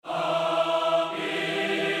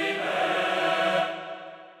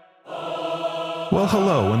Well,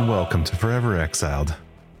 hello and welcome to Forever Exiled.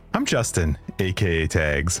 I'm Justin, aka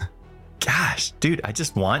Tags. Gosh, dude, I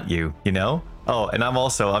just want you, you know? Oh, and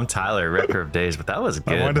I'm Tyler, Wrecker of Days, but that was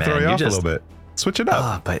good, I wanted to throw you off a little bit. Switch it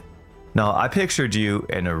up. But no, I pictured you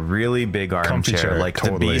in a really big Comfy armchair, chair, like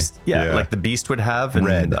totally. the Beast. Yeah, like the Beast would have in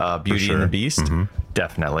Red, Beauty for and the sure. Beast. Mhm.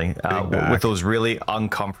 Definitely. back. With those really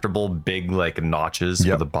uncomfortable big like notches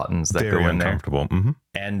Yep. for the buttons that Very go in there. uncomfortable. Mm-hmm.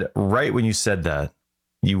 And right when you said that,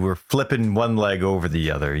 you were flipping one leg over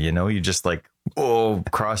the other, you know? You just like,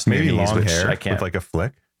 crossed Maybe your knees, long which hair I can't. with like a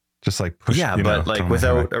flick. Just like push. Yeah, you but know, like throw my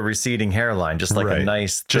without hair back. a receding hairline, just like Right. a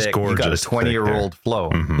nice, Just thick, you got a gorgeous, thick 20-year-old hair. flow.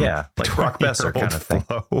 Mhm. Yeah, like Brock Besser kind of thing.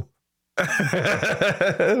 Flow.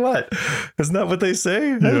 What? Isn't that what they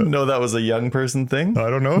say? I didn't know that was a young person thing.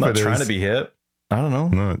 I don't know I'm if not it trying is. to be hip. I don't know.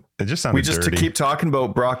 No, it just sounded We just dirty. to keep talking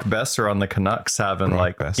about Brock Besser on the Canucks having Brock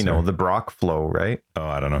like, Besser. you know, the Brock flow, right? Oh,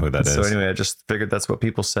 I don't know who that is. So anyway, I just figured that's what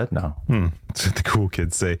people said now. That's what the cool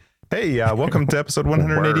kids say. Hey, welcome to episode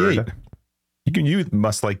 188. Word. You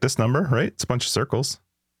must like this number, right? It's a bunch of circles.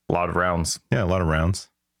 A lot of rounds. Yeah, a lot of rounds.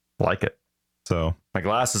 Like it. So My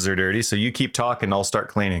glasses are dirty, so you keep talking, I'll start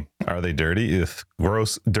cleaning. are they dirty? If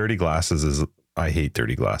gross, dirty glasses is. I hate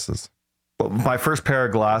dirty glasses. Well, my first pair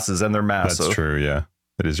of glasses, and they're massive. That's true. Yeah,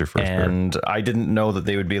 it is your first pair. And I didn't know that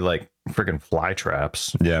they would be like freaking fly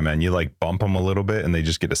traps. Yeah, man, you like bump them a little bit, and they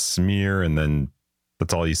just get a smear, and then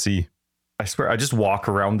that's all you see. I swear, I just walk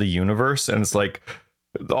around the universe, and it's like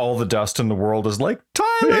all the dust in the world is like,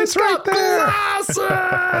 Tyler's It's right got there.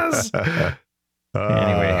 glasses.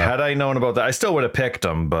 Anyway, had I known about that, I still would have picked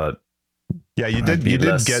them. But yeah, you I'd did. be You did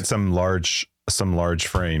less- get some large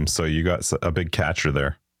frames, so you got a big catcher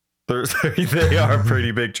there. they are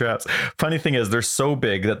pretty big traps. Funny thing is, they're so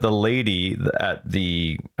big that the lady at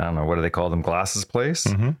the, I don't know, what do they call them, glasses place?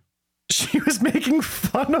 Mhm. She was making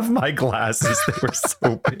fun of my glasses. They were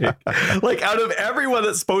so big. Like, out of everyone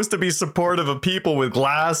that's supposed to be supportive of people with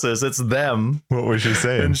glasses, it's them. What was she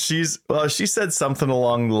saying? And she said something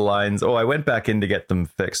along the lines, I went back in to get them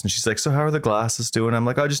fixed. And she's like, so how are the glasses doing? I'm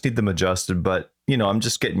like, I just need them adjusted. But, you know, I'm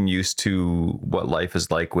just getting used to what life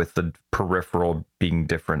is like with the peripheral being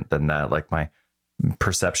different than that. Like, my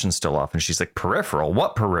perception's still off. And she's like, peripheral?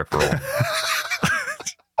 What peripheral?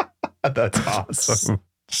 That's awesome.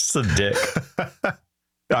 Just a dick.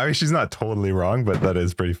 I mean, she's not totally wrong, but that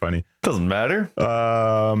is pretty funny. Doesn't matter.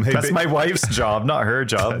 Hey, That's my wife's job, not her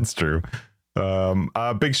job. That's true.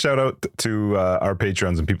 Big shout out to our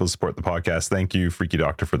patrons and people who support the podcast. Thank you, Freaky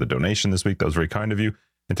Doctor, for the donation this week. That was very kind of you.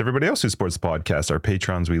 And to everybody else who supports the podcast, our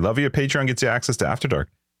patrons, we love you. Patreon gets you access to After Dark.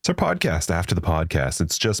 It's our podcast after the podcast.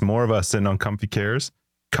 It's just more of us sitting on comfy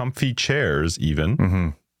chairs even. Mm-hmm.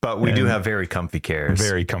 But we do have very comfy chairs.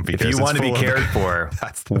 Very comfy If chairs. you want to It's be full of- cared for,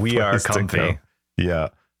 That's the we are place to go. comfy. Yeah.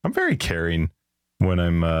 I'm very caring when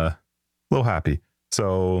I'm a little happy.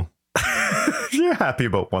 So You're happy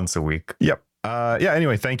about once a week. yep. Yeah.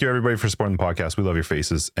 Anyway, thank you everybody for supporting the podcast. We love your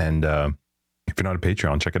faces. And if you're not a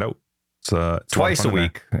Patreon, check it out. It's lot of Twice a fun in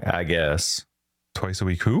week, I guess. there. Twice a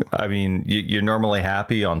week. Who? I mean, you're normally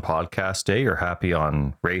happy on podcast day. You're happy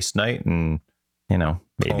on race night. And, you know,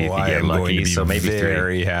 maybe if you I get am going to lucky. be So maybe three.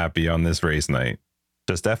 very happy on this race night.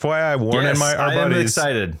 Just FYI, warning Yes, our I am buddies.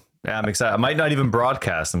 excited. Yeah, I'm excited. I might not even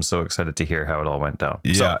broadcast. I'm so excited to hear how it all went down.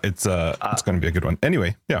 Yeah, So, it's going to be a good one.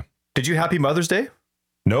 Anyway, yeah. did you happy Mother's Day?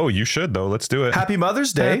 No, you should though. Let's do it. Happy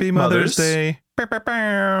Mother's Day. Happy Mother's Mothers. Day. Bow, bow,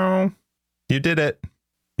 bow. You did it.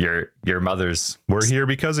 Your mothers. We're here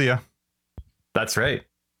because of you. That's right.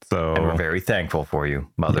 So And we're very thankful for you,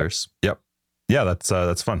 mothers. yeah,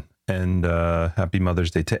 that's fun. And happy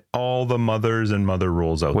Mother's Day to all the mothers and mother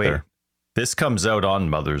roles out Wait, there. this comes out on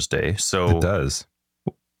Mother's Day. So It does.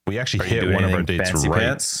 We actually are you hit doing one of our anything dates fancy right.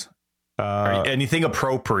 pants? Anything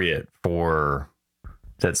appropriate for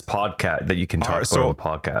that's podcast that you can talk so about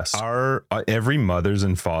on a podcast? Our every Mother's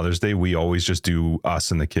and Father's Day, we always just do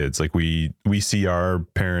us and the kids. Like we see our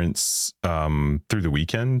parents through the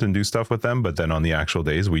weekend and do stuff with them, but then on the actual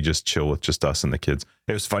days, we just chill with just us and the kids.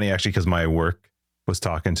 It was funny actually because my work was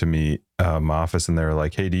talking to me, my office, and they were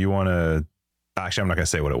like, "Hey, do you want to?" Actually, I'm not gonna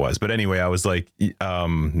say what it was, but anyway, I was like,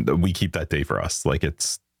 "We keep that day for us. Like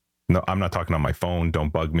it's no, I'm not talking on my phone. Don't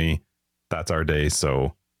bug me. That's our day."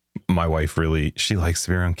 So my wife she likes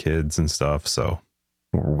to be around kids and stuff. So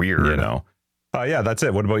Weird. you know, yeah, that's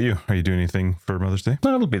it. What about you? Are you doing anything for Mother's Day?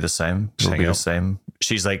 No, it'll be the same. Just It'll hang be the out. same.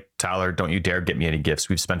 She's like, Tyler, don't you dare get me any gifts.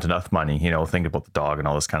 We've spent enough money, you know, think about the dog and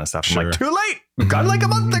all this kind of stuff. I'm like, Sure. too late. Got it like a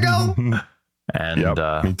month ago. And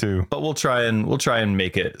Yep, me too. but we'll try and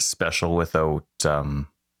make it special without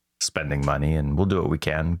spending money, and we'll do what we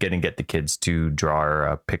can. Get the kids to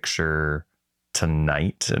draw a picture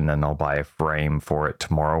tonight, and then I'll buy a frame for it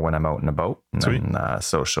tomorrow when I'm out and about. And Sweet. then,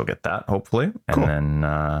 so she'll get that hopefully. And Cool.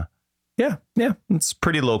 then, yeah, it's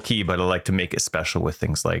pretty low key, but I like to make it special with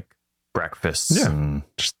things like breakfasts and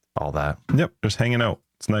just all that. Yep. Just hanging out.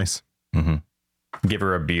 It's nice. Mm-hmm. Give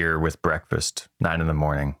her a beer with breakfast, 9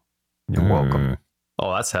 a.m. You're welcome.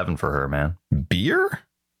 Oh, that's heaven for her, man. Beer?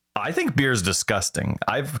 I think beer is disgusting.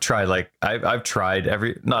 I've tried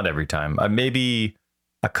not every time, maybe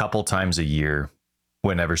a couple times a year.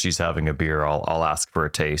 Whenever she's having a beer, I'll ask for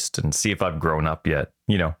a taste and see if I've grown up yet.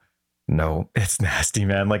 No, it's nasty,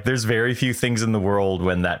 man. Like there's very few things in the world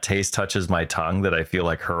when that taste touches my tongue that I feel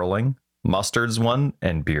like hurling. Mustard's one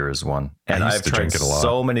and beer is one. And I've tried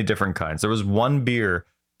so many different kinds. There was one beer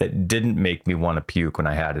that didn't make me want to puke when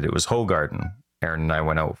I had it. It was Hogarden. Aaron and I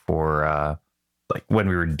went out for like when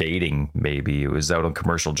we were dating, maybe. It was out on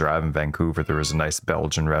Commercial Drive in Vancouver. There was a nice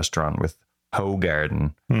Belgian restaurant with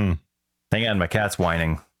Hogarden. Hang on, my cat's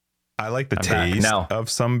whining. I like the taste of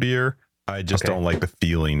some beer. I just don't like the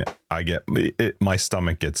feeling. I get my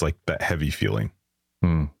stomach gets like that heavy feeling.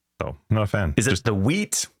 So I'm not a fan. Is it the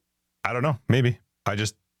wheat? I don't know. Maybe. I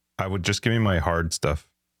would just give me my hard stuff.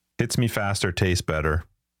 Hits me faster, tastes better,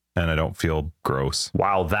 and I don't feel gross.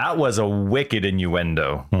 Wow, that was a wicked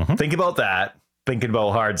innuendo. Think about that. Thinking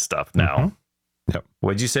about hard stuff now. Yep.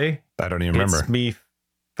 What'd you say? I don't even remember. Hits me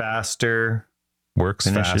faster. Works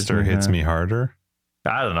faster, hits me harder.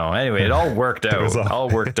 I don't know. Anyway, it all worked out. All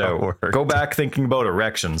worked out. Go back thinking about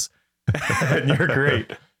erections. And you're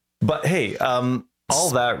great. But hey, all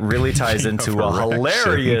that really ties into a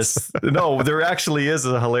hilarious... No, there actually is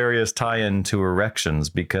a hilarious tie-in to erections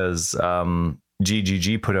because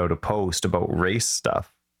GGG put out a post about race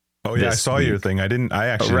stuff. Oh yeah, I saw your thing. I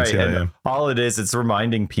actually didn't see that. All it is, it's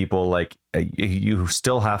reminding people like you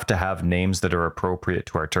still have to have names that are appropriate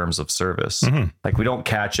to our terms of service. Like we don't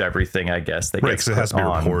catch everything, I guess. That gets it has to be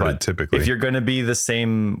reported typically. If you're going to be the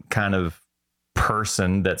same kind of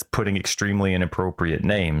person that's putting extremely inappropriate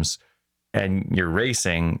names, and you're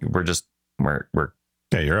racing, we're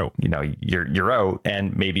you're out. You're out,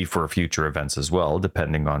 and maybe for future events as well,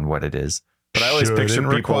 depending on what it is. But I always picture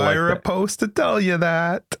people require like a post to tell you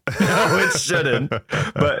that. No, it shouldn't.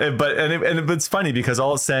 But it's funny because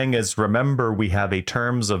all it's saying is remember we have a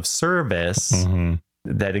terms of service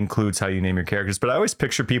that includes how you name your characters. But I always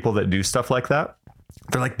picture people that do stuff like that.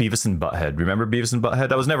 They're like Beavis and Butthead. Remember Beavis and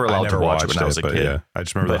Butthead? I was never allowed to watch it when I was a kid. Yeah, I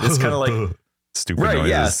just remember. But it's kind of like stupid right. noises.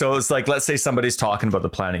 Yeah. So it's like let's say somebody's talking about the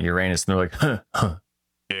planet Uranus, and they're like,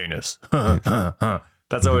 Uranus.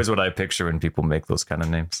 That's always what I picture when people make those kind of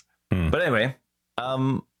names. But anyway,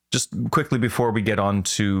 just quickly before we get on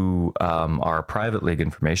to our private league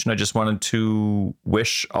information, I just wanted to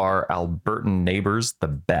wish our Albertan neighbors the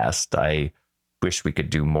best. I wish we could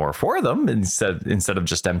do more for them instead of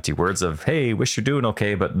just empty words of, hey, wish you're doing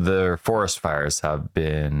okay. But the forest fires have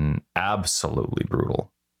been absolutely brutal.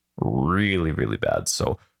 Really, really bad.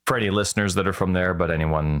 So for any listeners that are from there, but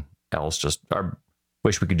anyone else,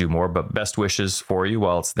 wish we could do more, but best wishes for you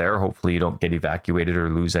while it's there. Hopefully you don't get evacuated or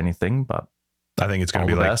lose anything, but I think it's going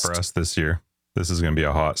to be like for us this year. This is going to be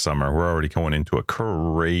a hot summer. We're already going into a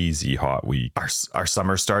crazy hot week. Our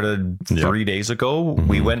summer started 3 days ago.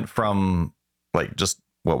 We went from like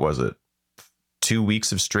what was it? 2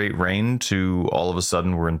 weeks of straight rain to all of a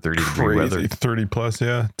sudden we're in 30-degree weather. 30 plus,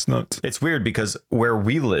 yeah. It's nuts. It's weird because where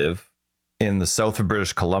we live in the south of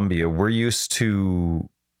British Columbia, we're used to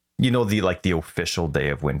the official day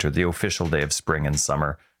of winter, the official day of spring and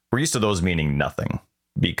summer. We're used to those meaning nothing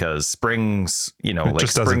because spring's,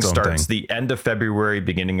 spring starts the end of February,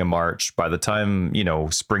 beginning of March. By the time,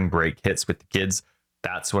 spring break hits with the kids,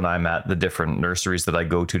 that's when I'm at the different nurseries that I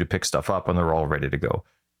go to pick stuff up and they're all ready to go.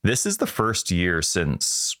 This is the first year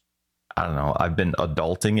since, I don't know, I've been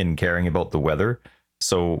adulting and caring about the weather.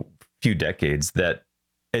 So a few decades that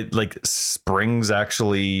spring's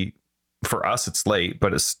actually... For us, it's late,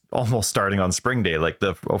 but it's almost starting on spring day. Like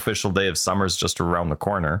the official day of summer is just around the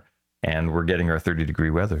corner, and we're getting our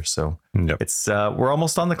 30-degree weather. So it's we're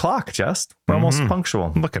almost on the clock. We're almost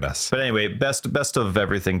punctual. Look at us. But anyway, best of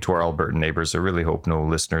everything to our Albertan neighbors. I really hope no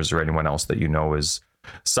listeners or anyone else that you know is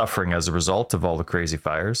suffering as a result of all the crazy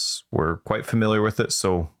fires. We're quite familiar with it,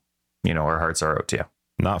 so our hearts are out to you.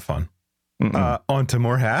 Not fun. On to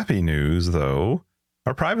more happy news, though.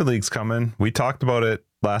 Our private league's coming. We talked about it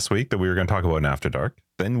last week that we were going to talk about an After Dark.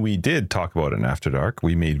 Then we did talk about an After Dark.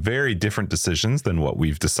 We made very different decisions than what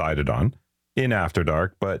we've decided on in After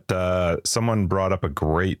Dark, but someone brought up a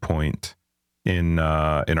great point in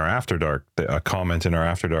our After Dark, a comment in our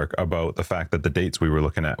After Dark about the fact that the dates we were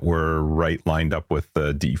looking at were lined up with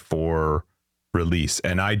the D4 release.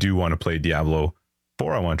 And I do want to play Diablo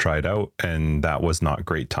before. I want to try it out, and that was not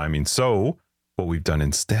great timing. So what we've done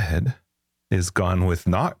instead is gone with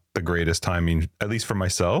not the greatest timing, at least for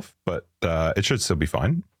myself, but it should still be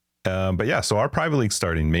fine. But yeah, so our private league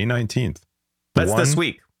starting May 19th. That's this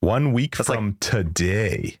week. 1 week from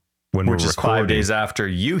today. Which is 5 days after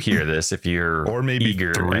you hear this, if you're or maybe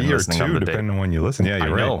eager 3 or 2, depending on when you listen. Yeah,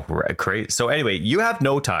 you're right. I know, right? Great. So anyway, you have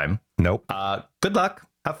no time. Nope. Good luck.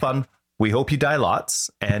 Have fun. We hope you die lots.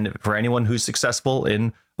 And for anyone who's successful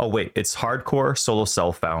in, it's hardcore solo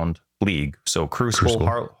self-found league. So Crucible.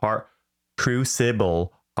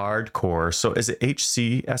 Crucible hardcore. So is it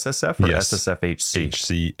HCSSF or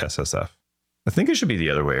SSFHC? HCSSF. I think it should be the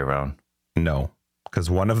other way around. No, because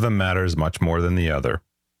one of them matters much more than the other.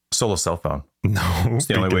 Solo self-found. No, it's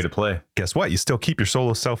the only way to play. Guess what? You still keep your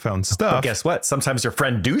solo self-found stuff. But guess what? Sometimes your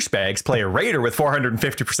friend douchebags play a raider with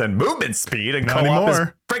 450% movement speed, and co-op is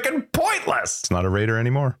freaking pointless. It's not a raider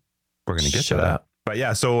anymore. We're going to get to that. But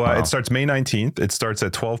yeah, so it starts May 19th. It starts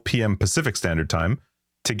at 12 p.m. Pacific Standard Time.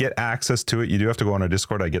 To get access to it, you do have to go on our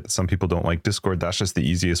Discord. I get that some people don't like Discord. That's just the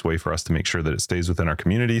easiest way for us to make sure that it stays within our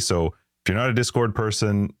community. So if you're not a Discord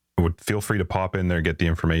person, would feel free to pop in there, get the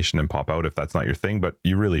information, and pop out if that's not your thing. But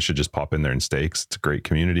you really should just pop in there and stay, because it's a great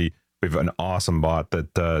community. We have an awesome bot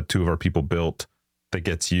that 2 of our people built that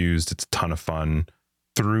gets used. It's a ton of fun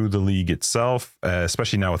through the league itself,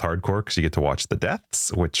 especially now with hardcore, because you get to watch the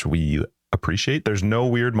deaths, which we appreciate. There's no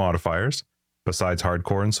weird modifiers besides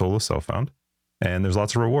hardcore and solo self-found, and there's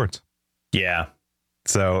lots of rewards. Yeah,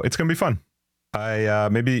 so it's gonna be fun. I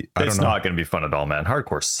don't know. It's not going to be fun at all, man.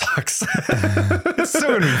 Hardcore sucks. It's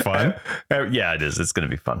still going to be fun. Yeah, it is. It's going to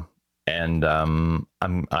be fun, and I'm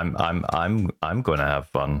going to have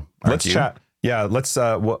fun. Let's chat. Yeah, let's.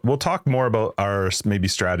 We'll talk more about our maybe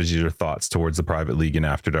strategies or thoughts towards the private league in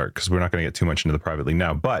After Dark, because we're not going to get too much into the private league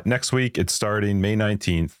now. But next week it's starting May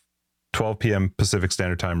 19th, 12 p.m. Pacific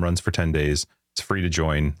Standard Time. Runs for 10 days. It's free to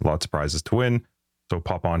join. Lots of prizes to win. So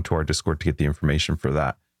pop on to our Discord to get the information for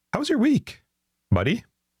that. How was your week, buddy?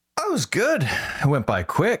 I was good. It went by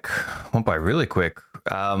quick. Went by really quick.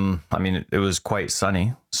 I mean, it was quite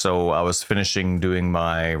sunny. So I was finishing doing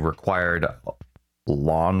my required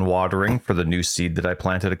lawn watering for the new seed that I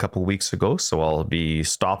planted a couple weeks ago. So I'll be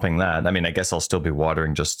stopping that. I mean, I guess I'll still be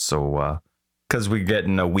watering just so, because we're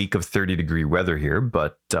getting a week of 30-degree weather here,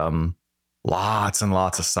 but lots and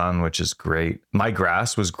lots of sun, which is great. My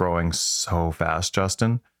grass was growing so fast,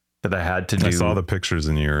 Justin, that I had to do. I saw the pictures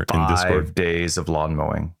in Discord. 5 days of lawn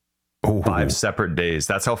mowing. Oh, 5 separate days.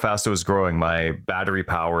 That's how fast it was growing. My battery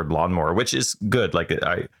powered lawnmower, which is good. Like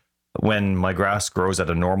when my grass grows at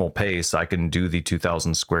a normal pace, I can do the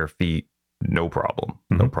 2,000 square feet. No problem.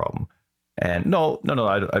 No problem. And no,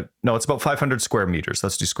 it's about 500 square meters.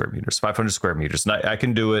 Let's do square meters, 500 square meters. And I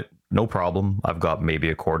can do it. No problem. I've got maybe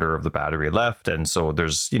a quarter of the battery left. And so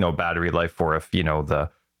there's, battery life for if, the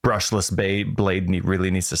brushless blade really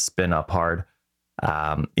needs to spin up hard.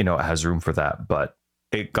 It has room for that. But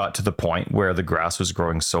it got to the point where the grass was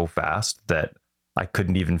growing so fast that I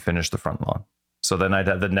couldn't even finish the front lawn. So then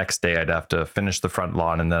the next day I'd have to finish the front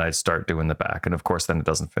lawn, and then I'd start doing the back. And of course, then it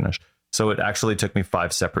doesn't finish. So it actually took me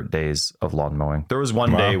 5 separate days of lawn mowing. There was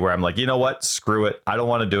one day where I'm like, you know what? Screw it. I don't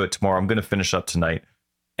want to do it tomorrow. I'm going to finish up tonight.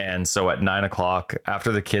 And so at 9 o'clock,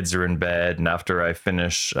 after the kids are in bed and after I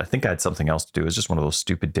finish, I think I had something else to do. It was just one of those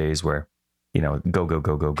stupid days where,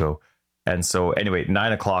 go. And so anyway,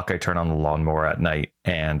 9 o'clock, I turn on the lawnmower at night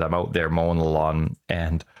and I'm out there mowing the lawn.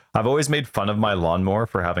 And I've always made fun of my lawnmower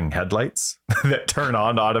for having headlights that turn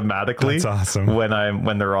on automatically. That's awesome.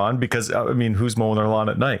 When they're on, because I mean, who's mowing their lawn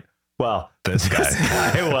at night? Well, this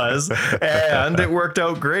guy was, and it worked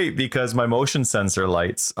out great because my motion sensor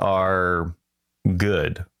lights are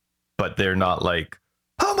good, but they're not like,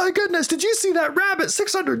 oh my goodness, did you see that rabbit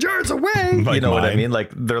 600 yards away? Like you know mine. What I mean? Like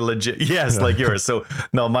they're legit. Yes, like yours. So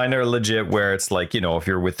no, mine are legit where it's like, if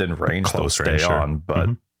you're within range, they'll stay on, but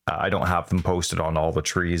I don't have them posted on all the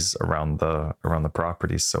trees around the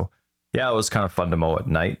property. So yeah, it was kind of fun to mow at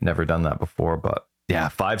night. Never done that before, but yeah,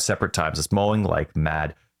 5 separate times. It's mowing like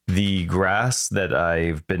mad. The grass that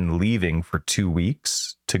I've been leaving for 2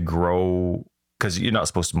 weeks to grow, because you're not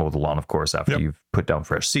supposed to mow the lawn, of course, after you've put down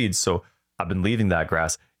fresh seeds. So I've been leaving that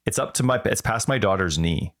grass. It's past my daughter's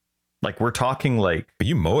knee. Like we're talking like. But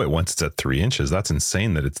you mow it once it's at 3 inches. That's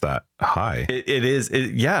insane that it's that high. It is.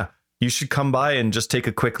 Yeah. You should come by and just take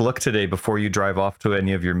a quick look today before you drive off to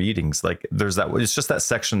any of your meetings. Like there's it's just that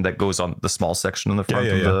section that goes on the small section in the front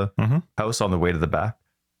of the house on the way to the back.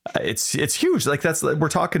 It's huge. Like we're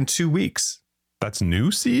talking 2 weeks. That's new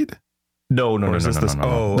seed? No.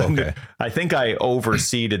 Oh, okay. I think I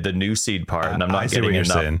overseeded the new seed part, and I'm not getting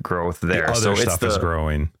enough growth there. The other stuff is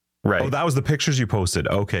growing. Right. Oh, that was the pictures you posted.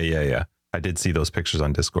 Okay, yeah. I did see those pictures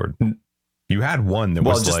on Discord. You had one that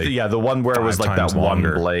was like the one where it was like that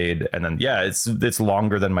longer. one blade, and then it's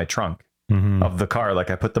longer than my trunk of the car. Like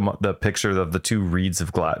I put the picture of the two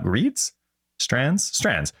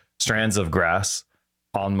strands of grass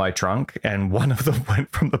on my trunk, and one of them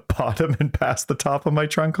went from the bottom and past the top of my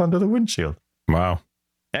trunk onto the windshield. Wow.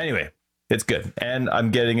 Anyway, it's good, and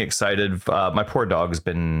I'm getting excited. My poor dog's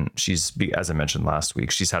as I mentioned last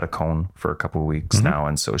week, she's had a cone for a couple of weeks now,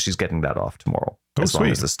 and so she's getting that off tomorrow. As long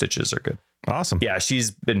as the stitches are good. Awesome. Yeah,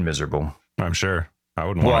 she's been miserable. I'm sure. I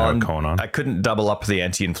wouldn't want to have a cone on. I couldn't double up the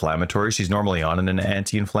anti-inflammatory. She's normally on an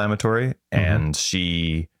anti-inflammatory, and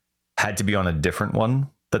she had to be on a different one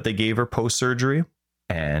that they gave her post-surgery,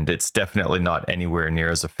 and it's definitely not anywhere near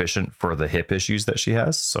as efficient for the hip issues that she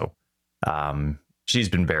has. So she's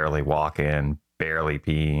been barely walking, barely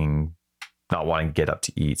peeing, not wanting to get up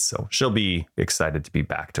to eat. So she'll be excited to be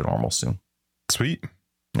back to normal soon. Sweet.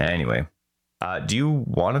 Anyway, do you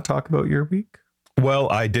want to talk about your week?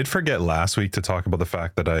 Well, I did forget last week to talk about the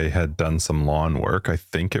fact that I had done some lawn work. I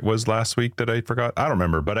think it was last week that I forgot. I don't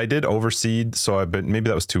remember, but I did overseed. So maybe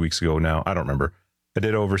that was 2 weeks ago now. I don't remember. I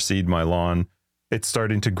did overseed my lawn. It's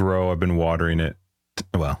starting to grow. I've been watering it.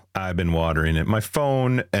 Well, I've been watering it. My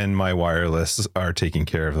phone and my wireless are taking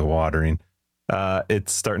care of the watering.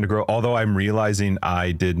 It's starting to grow. Although I'm realizing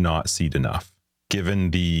I did not seed enough.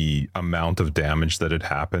 Given the amount of damage that had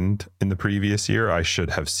happened in the previous year, I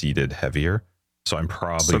should have seeded heavier. So I'm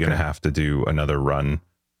probably going to have to do another run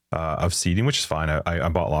of seeding, which is fine. I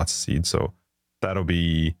bought lots of seeds, so that'll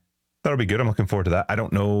be good. I'm looking forward to that. I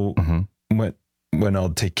don't know when I'll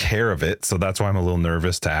take care of it, so that's why I'm a little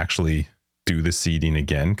nervous to actually do the seeding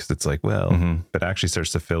again, because it's like, well, if it actually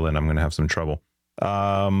starts to fill in, I'm going to have some trouble.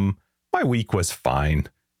 My week was fine.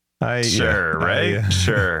 Sure.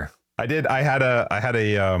 I did. I had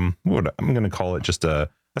a what I'm going to call it, just a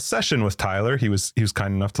session with Tyler. He was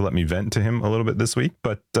kind enough to let me vent to him a little bit this week,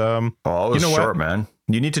 but it was short, man.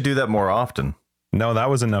 You need to do that more often. No, that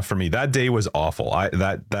was enough for me. That day was awful.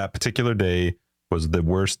 That particular day was the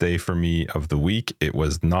worst day for me of the week. It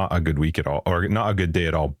was not a good week at all, or not a good day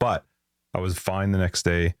at all, but I was fine the next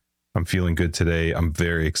day. I'm feeling good today. I'm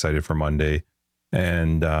very excited for Monday.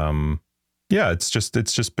 And yeah, it's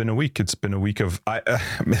just been a week. It's been a week of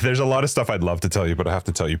there's a lot of stuff I'd love to tell you, but I have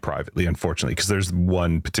to tell you privately, unfortunately, because there's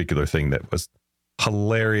one particular thing that was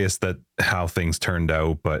hilarious, that how things turned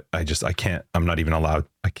out, but I can't. I'm not even allowed.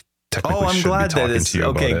 I'm glad that it's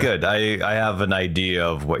okay. Good. I have an idea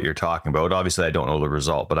of what you're talking about. Obviously, I don't know the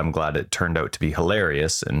result, but I'm glad it turned out to be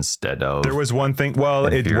hilarious instead of. There was one thing. Well,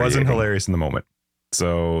 it wasn't hilarious in the moment.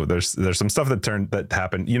 So there's some stuff that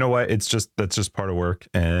happened. You know what? That's just part of work.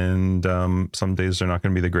 And some days are not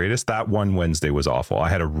going to be the greatest. That one Wednesday was awful. I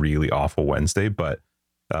had a really awful Wednesday, but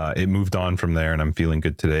it moved on from there, and I'm feeling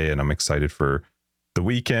good today, and I'm excited for the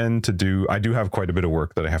weekend to do. I do have quite a bit of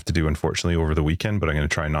work that I have to do, unfortunately, over the weekend, but I'm going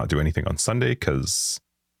to try and not do anything on Sunday because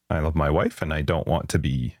I love my wife and I don't want to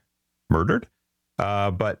be murdered.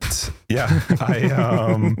 But yeah,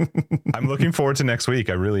 I'm looking forward to next week.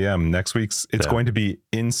 I really am. Next week's it's going to be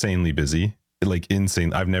insanely busy, like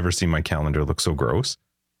insane. I've never seen my calendar look so gross,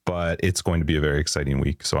 but it's going to be a very exciting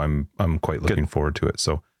week. So I'm quite looking forward to it.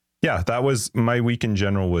 So yeah, that was my week in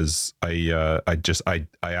general. Was I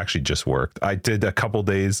actually just worked. I did a couple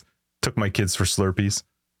days, took my kids for Slurpees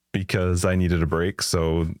because I needed a break.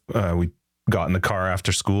 So we got in the car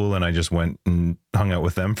after school and I just went and hung out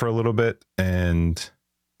with them for a little bit. And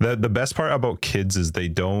the best part about kids is they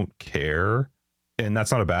don't care, and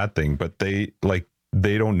that's not a bad thing, but they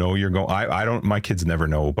don't know you're going. I don't, my kids never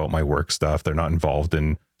know about my work stuff. They're not involved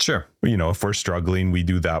in, sure. You know, if we're struggling, we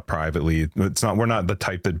do that privately. We're not the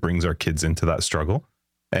type that brings our kids into that struggle.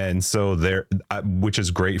 And so which is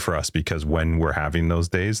great for us, because when we're having those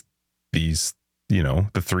days, these, you know,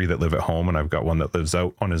 the three that live at home, and I've got one that lives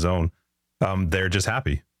out on his own, they're just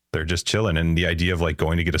happy. They're just chilling. And the idea of like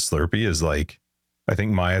going to get a Slurpee is like, I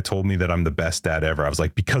think Maya told me that I'm the best dad ever. I was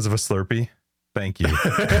like, because of a Slurpee? Thank you.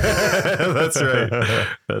 That's right.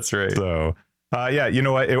 That's right. So, yeah, you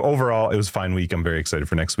know what? Overall, it was a fine week. I'm very excited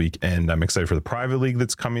for next week, and I'm excited for the private league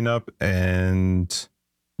that's coming up. And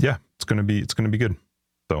yeah, it's gonna be good.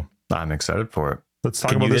 So I'm excited for it. Let's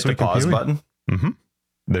talk about this week. Can you hit the pause button? Mm-hmm.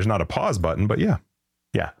 There's not a pause button, but yeah.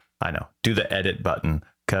 Yeah, I know. Do the edit button,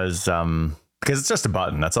 because it's just a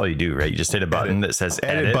button. That's all you do, right? You just hit a button that says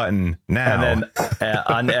edit button now, and then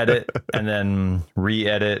unedit, and then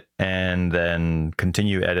re-edit, and then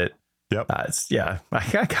continue edit. Yep. I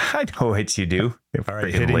know what you do. All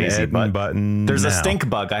right, hitting lazy button. There's now. a stink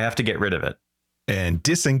bug. I have to get rid of it. and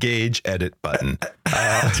disengage edit button.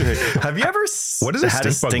 That's right. Have you ever What does had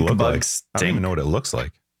a stink bug look like? stink? I don't even know what it looks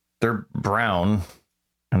like. They're brown,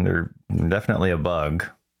 and they're definitely a bug.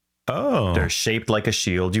 Oh, They're shaped like a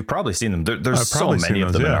shield. You've probably seen them. There's I've so probably many seen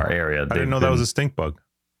of those, them in yeah. our area. I didn't know that was a stink bug.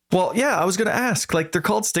 Well, yeah, I was going to ask. Like, they're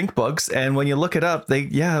called stink bugs, and when you look it up, they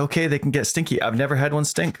can get stinky. I've never had one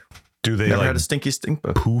stink. Do they Never like had a stinky stink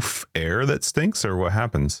bug. poof air that stinks, or what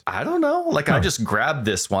happens? I don't know. Like, I just grabbed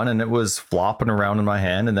this one, and it was flopping around in my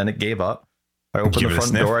hand, and then it gave up. I open Give the it a front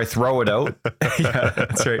sniff. door, I throw it out. Yeah,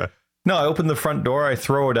 that's right. No, I open the front door, I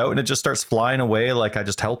throw it out, and it just starts flying away like I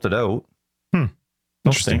just helped it out.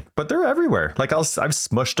 Interesting. Stink. But they're everywhere. Like I've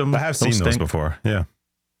smushed them. I have seen those before. Yeah.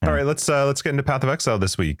 All right, let's get into Path of Exile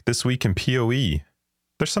this week. This week in PoE,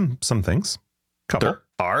 there's some things. Couple. There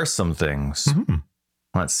are some things. Mm-hmm.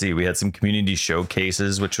 Let's see. We had some community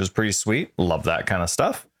showcases, which was pretty sweet. Love that kind of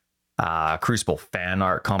stuff. Crucible fan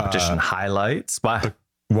art competition highlights.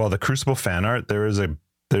 Well, the Crucible fan art, there's a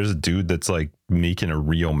dude that's like making a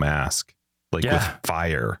real mask, like with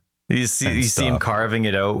fire. You see him carving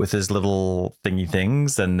it out with his little thingy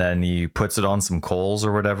things, and then he puts it on some coals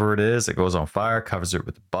or whatever it is. It goes on fire, covers it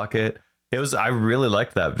with a bucket. I really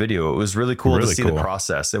liked that video. It was really cool to see the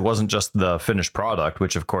process. It wasn't just the finished product,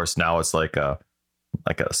 which of course now it's like a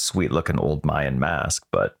sweet looking old Mayan mask,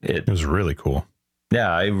 but it was really cool. Yeah,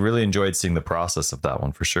 I really enjoyed seeing the process of that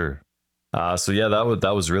one for sure. So yeah,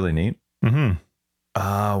 that was really neat. Mm-hmm.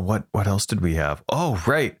 What else did we have? Oh,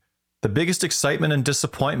 right. The biggest excitement and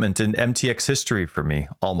disappointment in MTX history for me,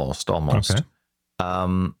 almost. Okay.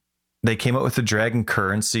 They came out with the Dragon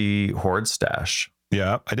Currency Horde stash.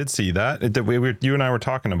 Yeah, I did see that. You and I were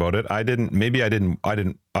talking about it. I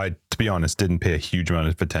to be honest, didn't pay a huge amount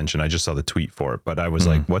of attention. I just saw the tweet for it, but I was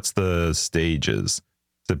like, what's the stages?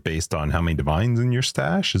 Is it based on how many divines in your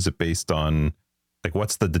stash? Is it based on like,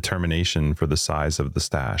 what's the determination for the size of the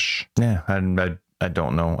stash? Yeah, I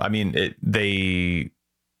don't know. I mean, they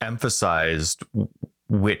emphasized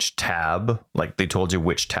which tab, like they told you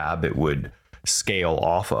which tab it would scale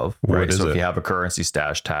off of, right? So if you have a currency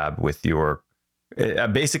stash tab with your,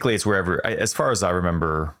 basically it's wherever, as far as I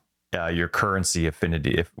remember, your currency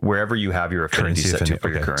affinity, wherever you have your affinity set to for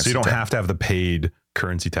your currency. So you don't have to have the paid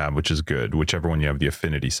currency tab, which is good. Whichever one you have the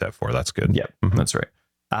affinity set for, that's good. Yep, that's right.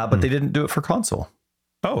 But they didn't do it for console.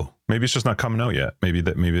 Oh, maybe it's just not coming out yet. Maybe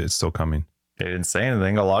it's still coming. They didn't say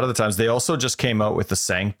anything. A lot of the times they also just came out with the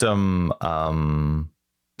Sanctum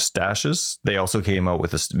stashes. They also came out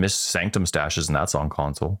with the Miss Sanctum stashes, and that's on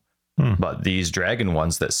console. But these Dragon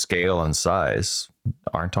ones that scale in size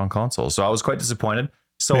aren't on console. So I was quite disappointed.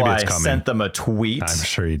 So I sent them a tweet. I'm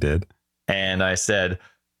sure you did. And I said,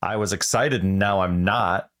 I was excited and now I'm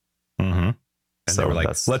not. Mm-hmm. And so they were like,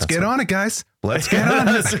 let's get on it, guys. Let's get on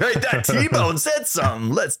it. That's right. That T-Bone said something.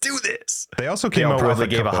 Let's do this. They also came out probably with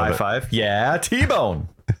gave a high five. Yeah, T-Bone.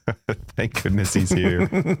 Thank goodness he's here.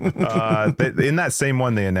 In that same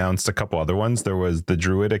one, they announced a couple other ones. There was the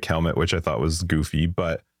Druidic helmet, which I thought was goofy,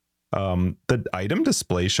 but the item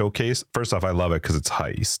display showcase, first off, I love it because it's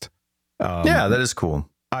heist. Yeah, that is cool.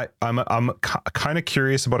 I'm kind of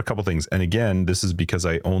curious about a couple things. And again, this is because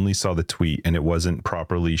I only saw the tweet and it wasn't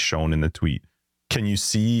properly shown in the tweet. Can you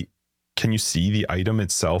see the item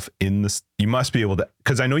itself in this? You must be able to,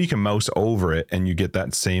 because I know you can mouse over it and you get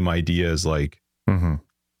that same idea as like, in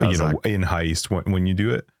heist when you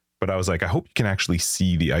do it. But I was like, I hope you can actually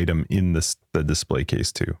see the item in the display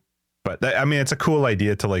case too. But I mean, it's a cool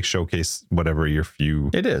idea to like showcase whatever your few.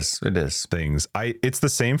 It is things. It's the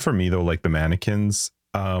same for me though. Like the mannequins,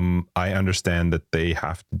 I understand that they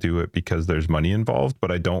have to do it because there's money involved,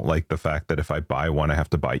 but I don't like the fact that if I buy one, I have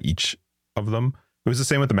to buy each of them. It was the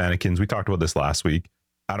same with the mannequins. We talked about this last week.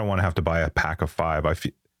 I don't want to have to buy a pack of 5. I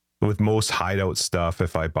feel with most hideout stuff,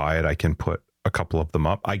 if I buy it, I can put a couple of them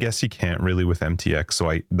up. I guess you can't really with MTX.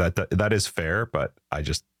 So that is fair, but I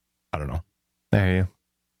don't know. There you.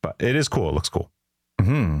 But it is cool. It looks cool.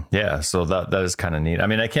 Yeah, so that is kind of neat. I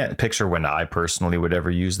mean, I can't picture when I personally would ever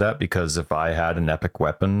use that, because if I had an epic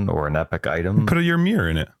weapon or an epic item, put your mirror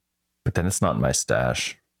in it. But then it's not in my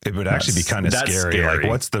stash. It would actually be kind of scary. Like,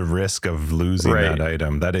 what's the risk of losing that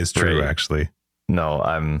item? That is true, actually. No,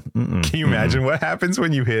 Can you imagine what happens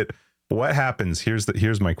when you hit? What happens?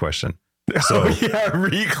 Here's my question. So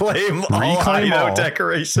reclaim all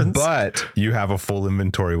decorations, but you have a full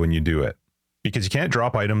inventory when you do it, because you can't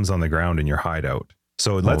drop items on the ground in your hideout.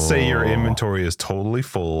 So let's say your inventory is totally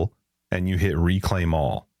full and you hit reclaim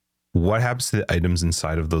all. What happens to the items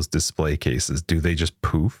inside of those display cases? Do they just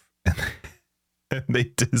poof and they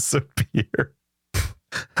disappear?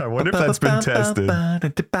 I wonder if that's been tested.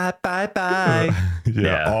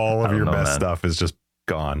 Yeah, all of your best stuff is just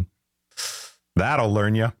gone. That'll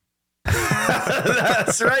learn you.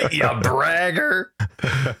 That's right, you bragger.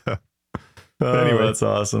 Anyway, that's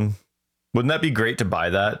awesome. Wouldn't that be great to buy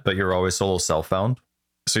that, but you're always solo self-found?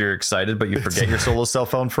 So you're excited, but you forget you're solo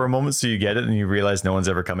self-found for a moment, so you get it and you realize no one's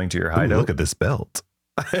ever coming to your hideout. Ooh, look at this belt.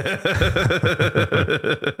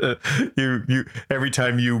 you every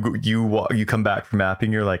time you come back from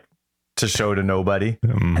mapping, you're like, to show to nobody.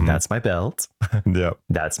 And that's my belt. Yep.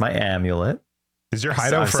 That's my amulet. Is your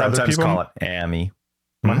hideout for other people? Call it Ammy.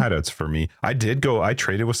 My hideout's for me. I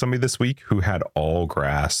traded with somebody this week who had all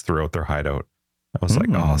grass throughout their hideout. I was like,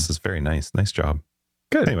 oh, this is very nice. Nice job.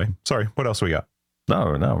 Good. Anyway, sorry. What else we got?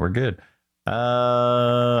 No, we're good.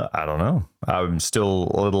 I don't know. I'm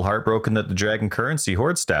still a little heartbroken that the Dragon Currency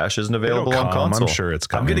Horde stash isn't available on console. I'm sure it's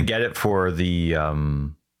coming. I'm going to get it for the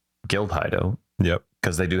guild hideout. Yep.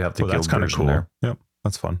 Because they do have the guild that's kind of cool. there. Yep.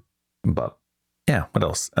 That's fun. But yeah, what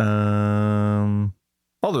else? There's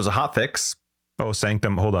a hot fix. Oh,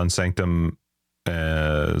 Sanctum. Hold on. Sanctum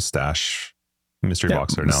stash mystery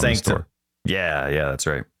box are now in the store. Yeah, that's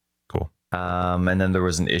right. Cool. And then there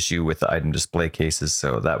was an issue with the item display cases,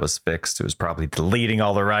 so that was fixed. It was probably deleting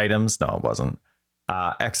all their items. No, it wasn't.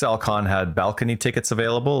 XLCon had balcony tickets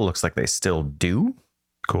available. Looks like they still do.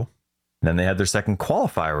 Cool. And then they had their second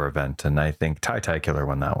qualifier event, and I think Tai Killer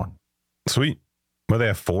won that one. Sweet. Well, they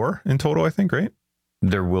have 4 in total, I think, right?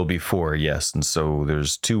 There will be 4, yes. And so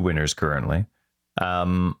there's 2 winners currently.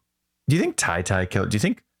 Do you think Tai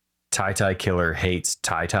Killer hates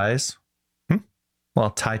tie-ties?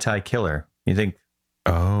 Well, tie Killer. You think?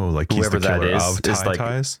 Oh, like he's whoever the killer that of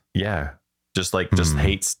tie-ties? Yeah. Just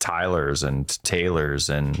hates Tylers and Taylors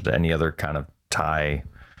and any other kind of tie.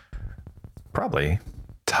 Probably.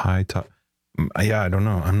 Tie. Yeah, I don't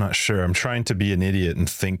know. I'm not sure. I'm trying to be an idiot and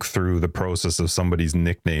think through the process of somebody's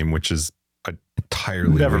nickname, which is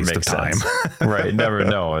entirely never waste makes of time. Sense. Right. Never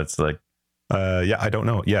know. It's like, yeah, I don't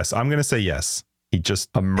know. Yes, I'm going to say yes. He just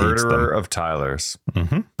a murderer of Tylers.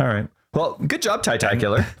 Mm-hmm. All right. Well, good job, Tai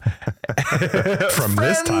Killer. From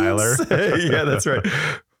this Tyler. Yeah, that's right.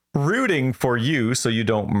 Rooting for you so you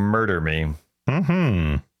don't murder me.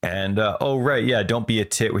 Mm-hmm. And, right. Yeah, don't be a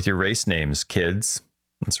tit with your race names, kids.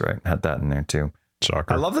 That's right. Had that in there, too.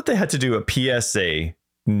 Shocker. I love that they had to do a PSA,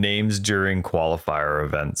 names during qualifier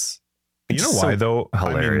events. You know why, though?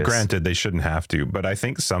 Hilarious. I mean, granted, they shouldn't have to, but I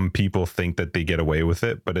think some people think that they get away with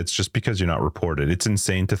it, but it's just because you're not reported. It's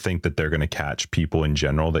insane to think that they're going to catch people in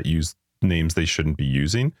general that use names they shouldn't be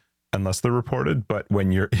using unless they're reported. But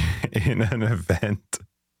when you're in an event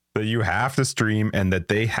that you have to stream and that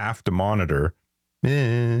they have to monitor,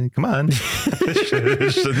 come on.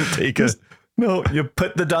 It shouldn't take us. No, you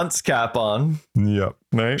put the dunce cap on. Yep.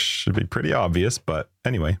 Right. Should be pretty obvious, but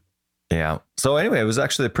anyway. Yeah. So anyway, it was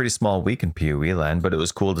actually a pretty small week in PoE land, but it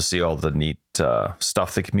was cool to see all the neat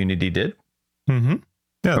stuff the community did. Mm-hmm.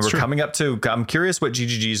 Yeah, we're coming up to, I'm curious what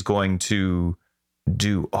GGG is going to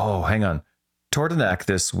do. Oh, hang on. Tordanak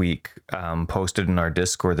this week posted in our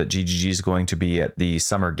Discord that GGG is going to be at the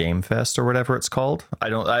Summer Game Fest or whatever it's called. I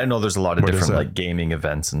know there's a lot of different like gaming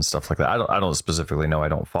events and stuff like that. I don't specifically know. I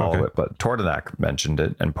don't follow it, but Tordanak mentioned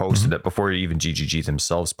it and posted it before even GGG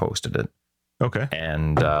themselves posted it. Okay.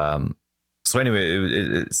 And so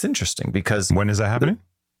anyway, it's interesting because when is that happening?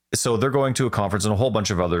 So they're going to a conference and a whole bunch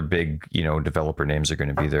of other big, developer names are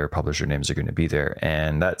going to be there, publisher names are going to be there,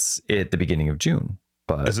 and that's at the beginning of June.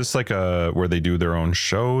 But is this like where they do their own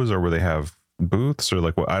shows or where they have booths or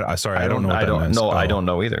like what? I don't know. I don't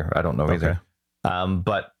know either.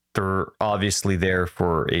 But they're obviously there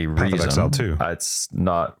for a reason. XL too. It's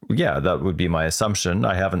not. Yeah, that would be my assumption.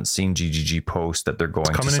 I haven't seen GGG post that they're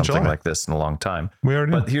going to something like this in a long time. We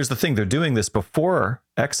already know. But here's the thing: they're doing this before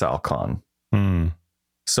XLCon.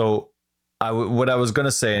 So what I was going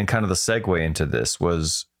to say, and kind of the segue into this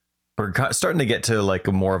was, we're starting to get to like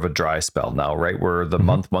more of a dry spell now, right? We're the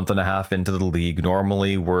month and a half into the league.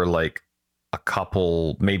 Normally we're like a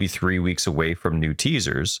couple, maybe 3 weeks away from new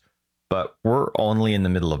teasers, but we're only in the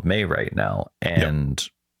middle of May right now. And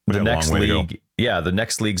the next league, the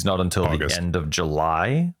next league's not until August. The end of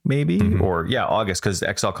July, maybe, or August, because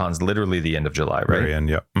XLCon's literally the end of July, right? Very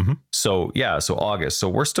end, So August. So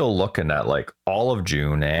we're still looking at like all of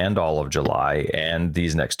June and all of July and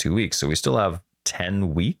these next 2 weeks. So we still have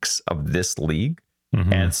 10 weeks of this league,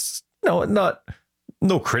 and it's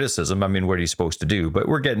no criticism. I mean, what are you supposed to do? But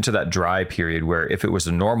we're getting to that dry period where if it was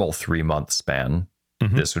a normal 3-month span,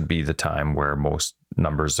 this would be the time where most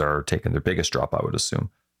numbers are taking their biggest drop, I would assume.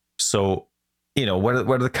 So, what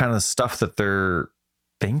are the kind of stuff that they're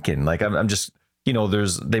thinking? Like, I'm just,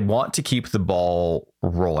 they want to keep the ball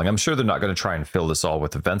rolling. I'm sure they're not going to try and fill this all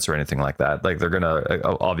with events or anything like that. Like, they're going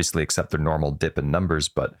to obviously accept their normal dip in numbers,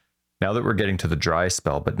 but now that we're getting to the dry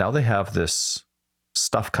spell, but now they have this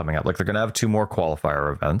stuff coming up. Like they're going to have 2 more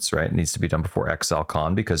qualifier events, right? It needs to be done before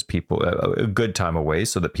XLCon because people a good time away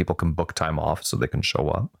so that people can book time off so they can show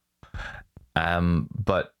up.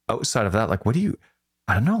 But outside of that, like,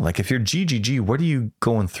 I don't know, like if you're GGG, what are you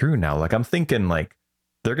going through now? Like I'm thinking like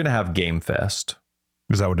they're going to have Game Fest.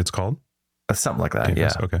 Is that what it's called? Something like that. Game yeah.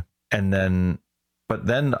 Fest, okay. And then, but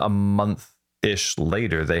then a month-ish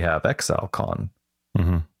later, they have XLCon.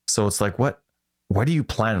 Mm-hmm. So it's like, what are you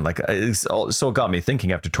planning? Like, so it got me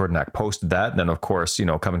thinking after Tordenak posted that. And then, of course,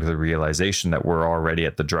 coming to the realization that we're already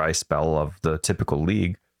at the dry spell of the typical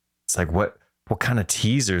league. It's like, what kind of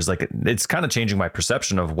teasers? Like, it's kind of changing my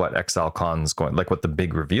perception of what XLCon's going, like what the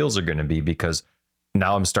big reveals are going to be, because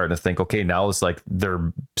now I'm starting to think, okay, now it's like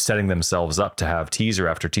they're setting themselves up to have teaser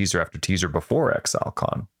after teaser after teaser before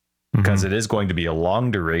XLCon, because it is going to be a long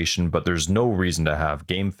duration, but there's no reason to have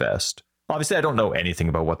Game Fest. Obviously, I don't know anything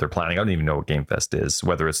about what they're planning. I don't even know what Game Fest is,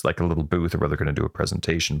 whether it's like a little booth or whether they're going to do a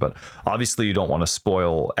presentation. But obviously, you don't want to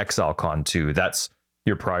spoil XLCon 2. That's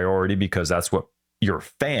your priority because that's what your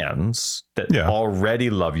fans that already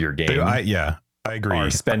love your game. I agree. Are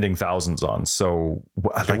spending thousands on. So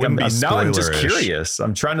like, now I'm just curious.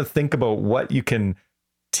 I'm trying to think about what you can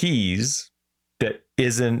tease that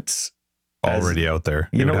isn't already out there.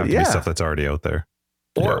 It would have to be stuff that's already out there.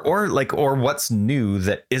 Or what's new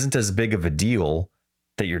that isn't as big of a deal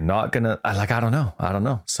that you're not gonna I don't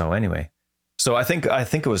know. So anyway, I think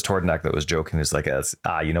it was Tordenak that was joking. It's like,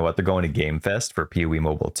 you know what? They're going to Game Fest for PoE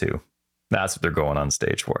Mobile 2. That's what they're going on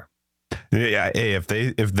stage for. Yeah. Hey,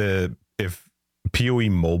 if PoE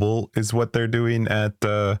Mobile is what they're doing at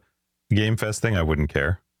the Game Fest thing, I wouldn't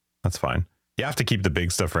care. That's fine. You have to keep the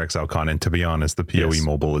big stuff for XLCon, and to be honest, the PoE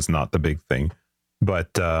Mobile is not the big thing. But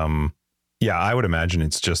yeah, I would imagine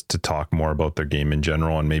it's just to talk more about their game in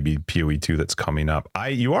general and maybe PoE 2 that's coming up.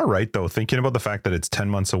 You are right though, thinking about the fact that it's 10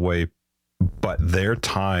 months away, but their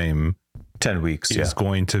time 10 weeks is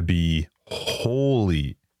going to be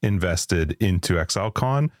wholly invested into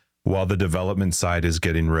XLCon, while the development side is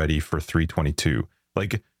getting ready for 322.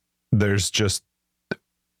 Like, there's just,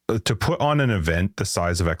 to put on an event the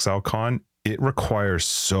size of XLCon, it requires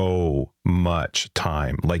so much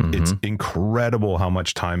time. Like, it's incredible how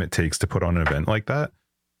much time it takes to put on an event like that.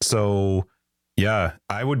 So yeah,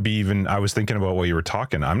 I was thinking about what you were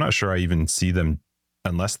talking. I'm not sure I even see them,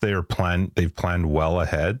 unless they've planned well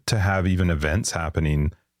ahead to have even events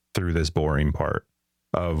happening through this boring part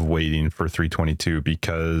of waiting for 322,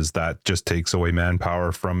 because that just takes away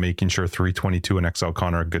manpower from making sure 322 and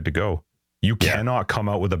XLCon are good to go. You cannot come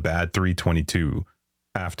out with a bad 322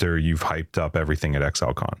 after you've hyped up everything at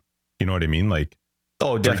XLCon. You know what I mean? Like,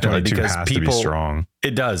 oh, definitely, because has people, to be strong.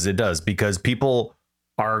 It does, because people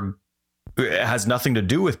are, it has nothing to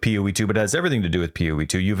do with PoE 2, but it has everything to do with PoE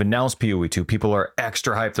 2. You've announced PoE 2. People are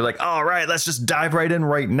extra hyped. They're like, all right, let's just dive right in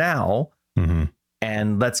right now.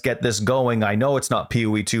 And let's get this going. I know it's not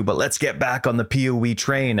PoE 2, but let's get back on the PoE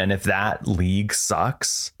train. And if that league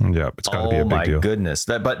sucks, it's got to be a big deal. Oh my goodness.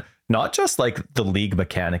 But not just like the league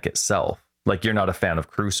mechanic itself. Like, you're not a fan of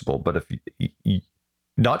Crucible, but if you,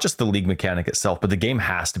 not just the league mechanic itself, but the game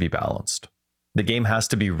has to be balanced. The game has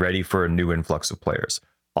to be ready for a new influx of players.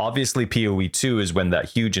 Obviously, PoE 2 is when that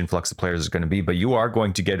huge influx of players is going to be, but you are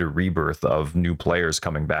going to get a rebirth of new players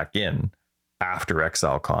coming back in after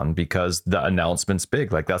XLCon, because the announcement's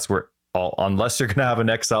big. Like, that's where unless you're going to have an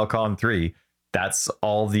XLCon 3, that's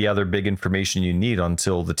all the other big information you need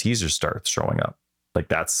until the teaser starts showing up. Like,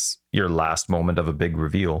 that's your last moment of a big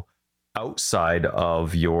reveal outside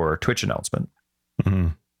of your Twitch announcement,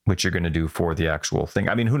 which you're going to do for the actual thing.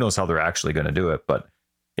 I mean, who knows how they're actually going to do it, but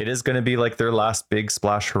it is going to be like their last big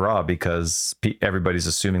splash hurrah, because everybody's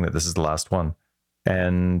assuming that this is the last one.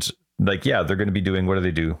 And like, yeah, they're going to be doing, what do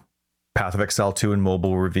they do? Path of Exile 2 and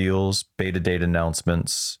mobile reveals, beta date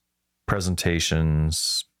announcements,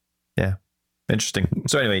 presentations. Yeah. Interesting.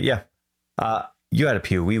 So anyway, yeah. You had a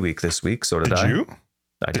PoE week this week, so did I. Did you?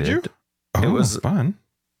 I did. You? Oh, it was fun.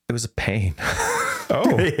 It was a pain.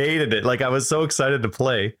 Oh. I hated it. Like, I was so excited to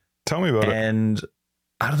play. Tell me about it. And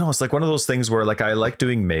I don't know, it's like one of those things where, like, I like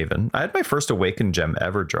doing Maven. I had my first Awakened gem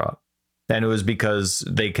ever drop. And it was because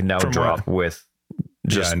they can now drop with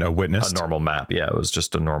just Witnessed. a normal map. Yeah, it was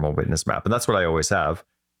just a normal Witness map. And that's what I always have.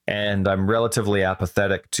 And I'm relatively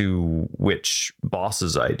apathetic to which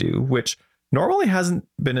bosses I do, which normally hasn't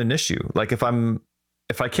been an issue. Like, if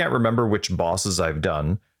I can't remember which bosses I've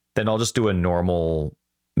done, then I'll just do a normal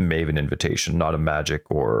Maven invitation, not a magic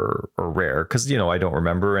or rare, because, I don't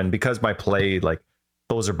remember. And because my play, like,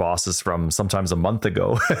 those are bosses from sometimes a month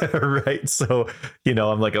ago, right? So,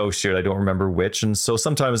 I'm like, oh shit, I don't remember which. And so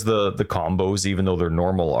sometimes the combos, even though they're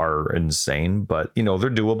normal, are insane, but they're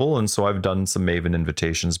doable. And so I've done some Maven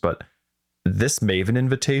invitations, but this Maven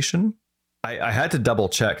invitation, I had to double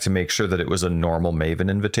check to make sure that it was a normal Maven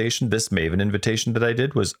invitation. This Maven invitation that I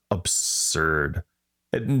did was absurd.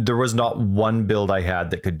 There was not one build I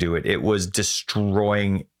had that could do it. It was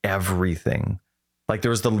destroying everything. Like,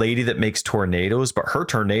 there was the lady that makes tornadoes, but her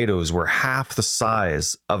tornadoes were half the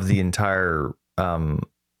size of the entire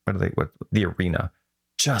the arena.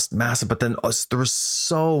 Just massive. But then there were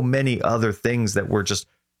so many other things that were just,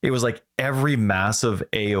 it was like every massive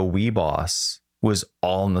AoE boss was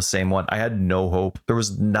all in the same one. I had no hope. There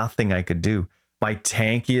was nothing I could do. My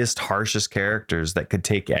tankiest, harshest characters that could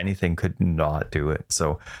take anything could not do it.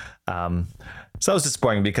 So that was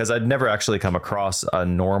disappointing because I'd never actually come across a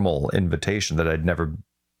normal invitation that I'd never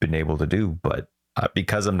been able to do. But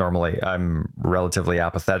because I'm relatively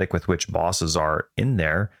apathetic with which bosses are in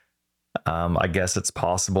there, I guess it's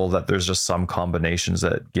possible that there's just some combinations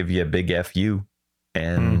that give you a big FU.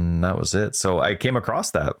 And that was it. So I came across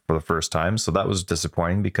that for the first time. So that was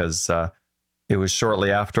disappointing because it was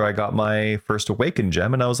shortly after I got my first Awakened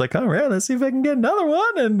gem. And I was like, all right, let's see if I can get another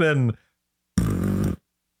one. And then...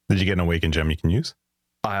 Did you get an Awakened gem you can use?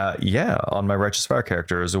 Yeah, on my Righteous Fire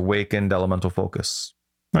character is Awakened Elemental Focus.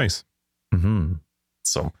 Nice.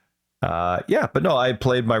 So, but no, I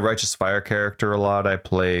played my Righteous Fire character a lot. I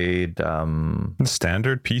played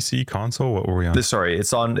standard PC console. What were we on?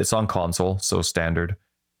 It's on console, so standard.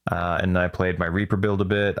 And I played my Reaper build a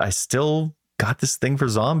bit. I still got this thing for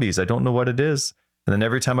zombies. I don't know what it is. And then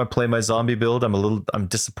every time I play my zombie build, I'm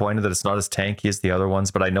disappointed that it's not as tanky as the other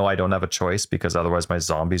ones, but I know I don't have a choice because otherwise my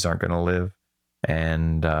zombies aren't going to live.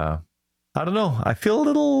 And I don't know. I feel a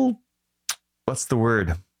little, what's the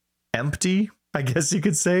word? Empty, I guess you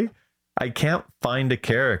could say. I can't find a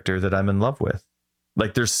character that I'm in love with.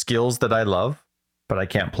 Like, there's skills that I love, but I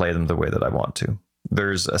can't play them the way that I want to.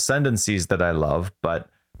 There's ascendancies that I love, but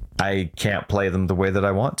I can't play them the way that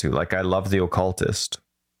I want to. Like, I love the occultist,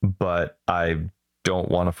 but I don't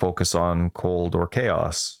want to focus on cold or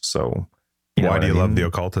chaos. So why do you love the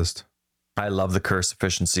occultist? I love the curse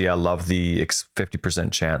efficiency. I love the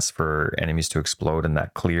 50% chance for enemies to explode and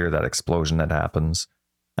that explosion that happens.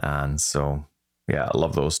 And so, yeah, I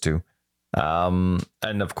love those two. And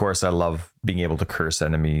of course, I love being able to curse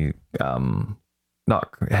enemy,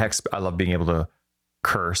 not hex. I love being able to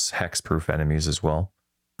curse hexproof enemies as well.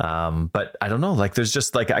 But I don't know, like, there's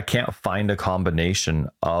just like, I can't find a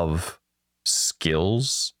combination of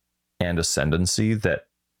skills and ascendancy that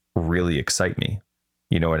really excite me.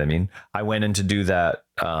 You know what I mean? I went in to do that,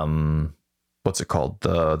 what's it called?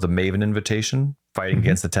 The Maven invitation, fighting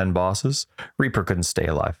against the 10 bosses. Reaper couldn't stay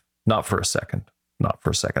alive. Not for a second.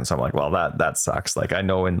 So I'm like, well, that sucks. Like, I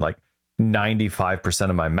know in like 95%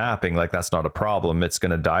 of my mapping, like, that's not a problem. It's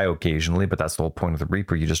going to die occasionally, but that's the whole point of the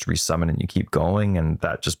Reaper. You just resummon and you keep going. And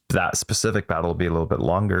that specific battle will be a little bit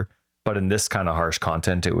longer. But in this kind of harsh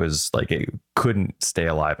content, it was like, it couldn't stay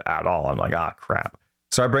alive at all. I'm like, crap.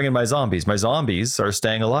 So I bring in my zombies. My zombies are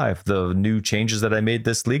staying alive. The new changes that I made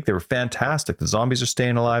this league, they were fantastic. The zombies are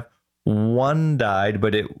staying alive. One died,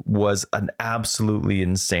 but it was an absolutely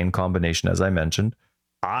insane combination, as I mentioned.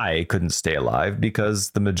 I couldn't stay alive because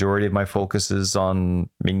the majority of my focus is on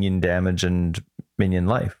minion damage and minion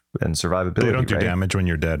life and survivability. They don't do damage when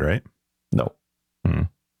you're dead, right? No.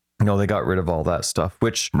 No, they got rid of all that stuff,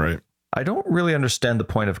 which I don't really understand the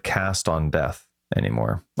point of cast on death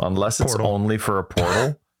anymore, unless it's only for a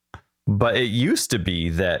portal. But it used to be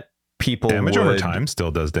that people damage over time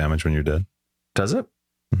still does damage when you're dead. Does it?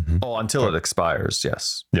 Oh, until it expires.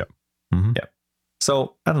 Yes. Yeah. Yeah.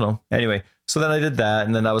 So I don't know. Anyway, so then I did that,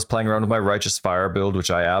 and then I was playing around with my Righteous Fire build,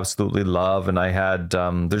 which I absolutely love. And I had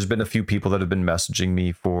there's been a few people that have been messaging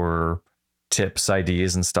me for tips,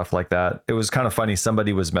 ideas, and stuff like that. It was kind of funny.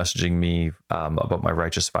 Somebody was messaging me about my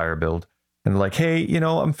Righteous Fire build, and like, hey,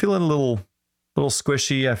 I'm feeling a little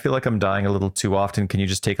squishy. I feel like I'm dying a little too often. Can you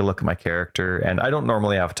just take a look at my character? And I don't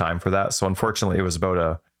normally have time for that, so unfortunately, it was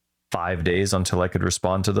about 5 days until I could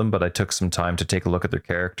respond to them. But I took some time to take a look at their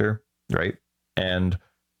character, right? And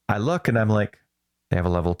I look, and I'm like, they have a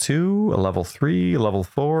level 2, a level 3, a level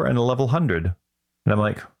 4, and a level 100. And I'm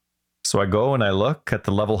like, so I go and I look at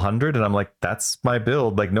the level 100, and I'm like, that's my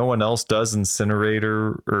build. Like, no one else does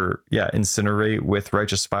incinerate with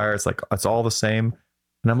Righteous Fire. It's like, it's all the same.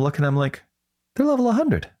 And I'm looking, I'm like, they're level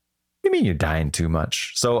 100. What do you mean you're dying too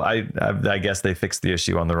much? So I guess they fixed the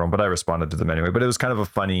issue on their own, but I responded to them anyway. But it was kind of a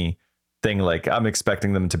funny thing. Like, I'm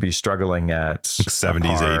expecting them to be struggling at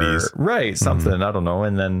 70s, 80s. Right. Something. I don't know.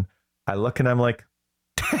 And then I look and I'm like,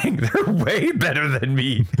 dang, they're way better than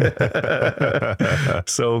me.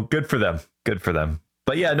 So good for them. Good for them.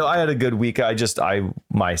 But yeah, no, I had a good week. I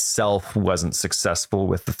myself wasn't successful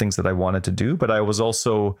with the things that I wanted to do, but I was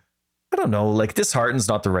also, I don't know, like disheartened's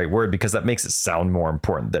not the right word because that makes it sound more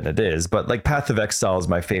important than it is. But like Path of Exile is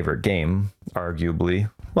my favorite game, arguably.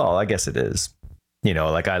 Well, I guess it is. You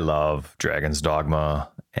know, like I love Dragon's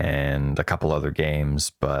Dogma and a couple other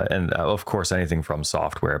games, and of course anything from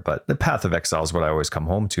software. But the Path of Exile is what I always come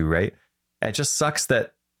home to, right? And it just sucks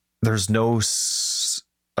that there's no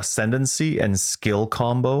ascendancy and skill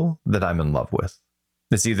combo that I'm in love with.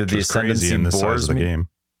 It's either the ascendancy in the size bores of the me. game.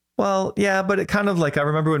 Well, yeah, but it kind of like I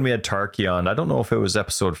remember when we had Tarky on. I don't know if it was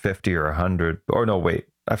episode 50 or 100, or no, wait,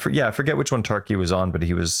 I forget which one Tarky was on, but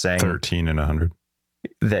he was saying 13 and 100.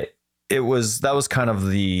 That was kind of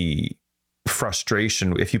the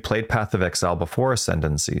frustration if you played Path of Exile before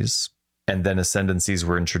ascendancies. And then ascendancies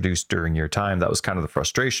were introduced during your time. That was kind of the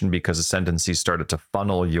frustration because ascendancies started to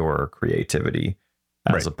funnel your creativity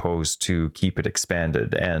as opposed to keep it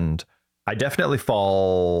expanded. And I definitely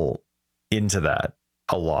fall into that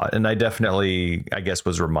a lot. And I definitely, I guess,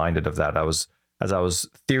 was reminded of that. As I was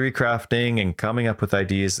theory crafting and coming up with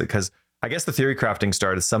ideas, because I guess the theory crafting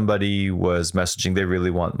started, somebody was messaging, they really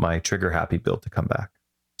want my trigger happy build to come back.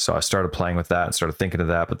 So I started playing with that and started thinking of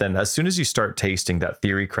that. But then as soon as you start tasting that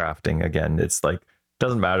theory crafting again, it's like,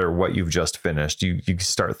 doesn't matter what you've just finished. You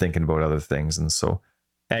start thinking about other things. And so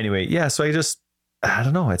anyway, yeah, so I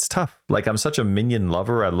don't know. It's tough. Like I'm such a minion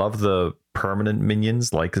lover. I love the permanent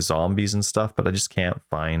minions like zombies and stuff, but I just can't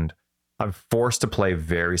find, I'm forced to play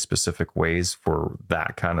very specific ways for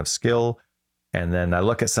that kind of skill. And then I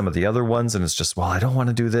look at some of the other ones and it's just, well, I don't want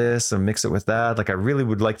to do this and mix it with that. Like I really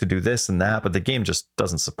would like to do this and that, but the game just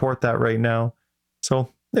doesn't support that right now.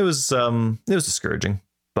 So it was discouraging,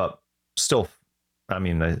 but still, I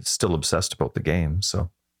mean, I'm still obsessed about the game.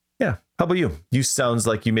 So yeah. How about you? You sounds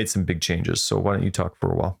like you made some big changes. So why don't you talk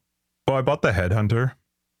for a while? Well, I bought the Headhunter.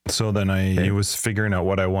 So then I was figuring out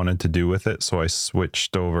what I wanted to do with it. So I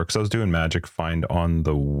switched over because I was doing Magic Find on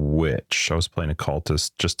the Witch. I was playing a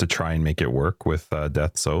cultist just to try and make it work with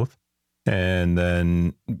Death's Oath. And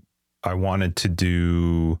then I wanted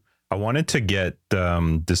to get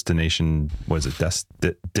Destination, was it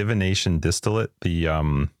Divination Distillate,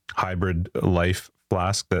 the hybrid life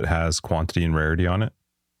flask that has quantity and rarity on it.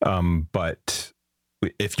 But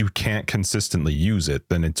if you can't consistently use it,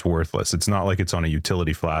 then it's worthless. It's not like it's on a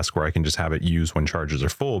utility flask where I can just have it used when charges are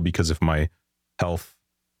full, because if my health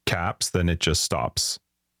caps, then it just stops,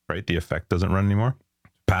 right? The effect doesn't run anymore.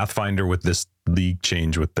 Pathfinder with this league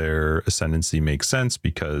change with their ascendancy makes sense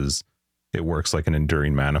because it works like an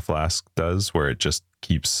enduring mana flask does, where it just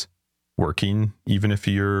keeps working even if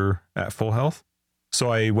you're at full health. So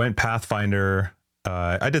I went Pathfinder.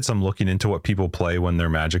 I did some looking into what people play when they're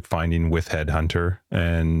magic finding with Headhunter,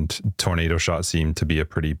 and Tornado Shot seemed to be a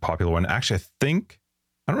pretty popular one. Actually, I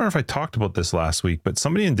don't remember if I talked about this last week, but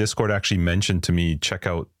somebody in Discord actually mentioned to me, check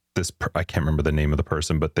out this, I can't remember the name of the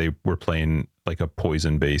person, but they were playing like a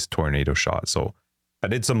poison based Tornado Shot. So I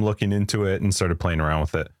did some looking into it and started playing around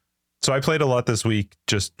with it. So I played a lot this week,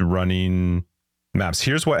 just running maps.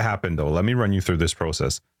 Here's what happened though. Let me run you through this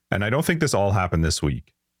process. And I don't think this all happened this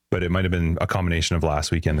week, but it might have been a combination of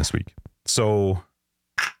last week and this week. So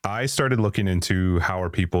I started looking into how are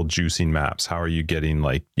people juicing maps? How are you getting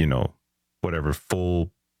like, whatever,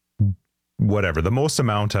 the most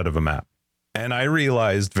amount out of a map? And I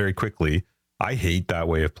realized very quickly, I hate that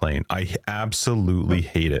way of playing. I absolutely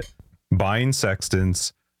hate it. Buying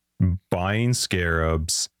sextants, buying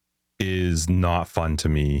scarabs is not fun to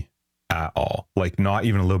me at all. Like not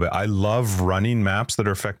even a little bit. I love running maps that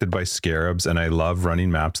are affected by scarabs, and I love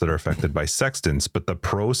running maps that are affected by sextants, but the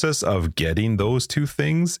process of getting those two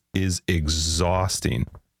things is exhausting.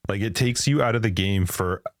 Like it takes you out of the game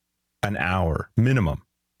for an hour, minimum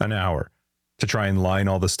an hour, to try and line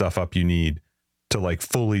all the stuff up you need to like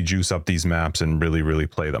fully juice up these maps and really, really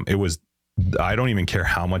play them. I don't even care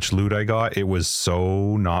how much loot I got. It was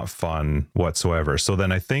so not fun whatsoever. So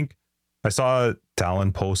then I think I saw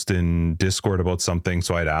Talon post in Discord about something.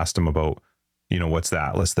 So I'd asked him about, what's the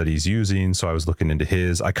atlas that he's using. So I was looking into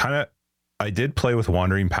his. I did play with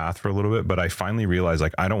Wandering Path for a little bit, but I finally realized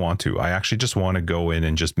like I don't want to. I actually just want to go in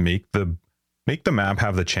and just make the map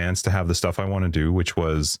have the chance to have the stuff I want to do, which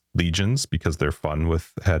was legions, because they're fun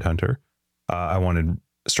with Headhunter. I wanted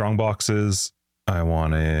strong boxes. I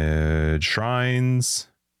wanted shrines,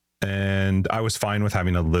 and I was fine with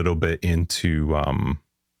having a little bit into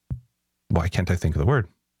why can't I think of the word?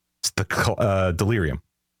 It's the delirium,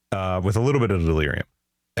 with a little bit of delirium.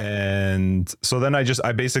 And so then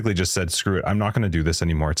I basically just said, screw it. I'm not going to do this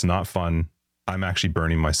anymore. It's not fun. I'm actually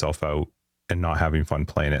burning myself out and not having fun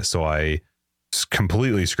playing it. So I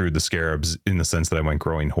completely screwed the scarabs in the sense that I went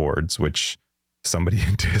growing hordes, which somebody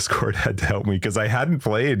in Discord had to help me because I hadn't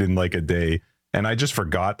played in like a day. And I just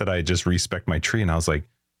forgot that I just respec my tree. And I was like,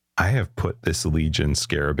 I have put this Legion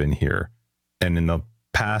scarab in here. And in the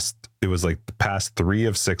past, it was like the past 3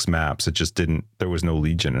 of 6 maps, it just didn't, there was no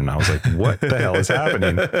Legion. And I was like, what the hell is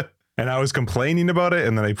happening? And I was complaining about it.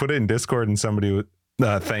 And then I put it in Discord and somebody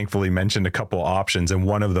thankfully mentioned a couple options. And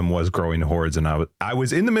one of them was growing hordes. And I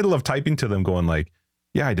was in the middle of typing to them going like,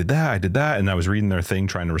 yeah, I did that. And I was reading their thing,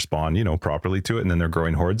 trying to respond, properly to it. And then they're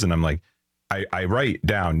growing hordes. And I'm like, I write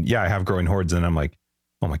down, yeah, I have growing hordes. And I'm like,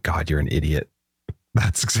 oh my God, you're an idiot.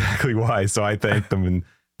 That's exactly why. So I thanked them, and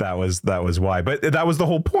that was why. But that was the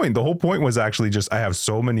whole point. The whole point was actually just, I have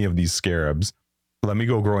so many of these scarabs. Let me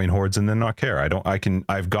go growing hordes and then not care.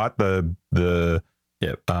 I've got the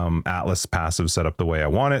Atlas passive set up the way I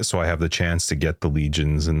want it. So I have the chance to get the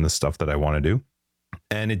legions and the stuff that I want to do.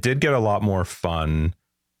 And it did get a lot more fun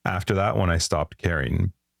after that when I stopped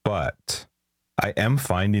caring. But I am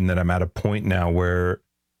finding that I'm at a point now where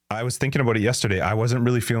I was thinking about it yesterday. I wasn't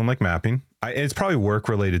really feeling like mapping. It's probably work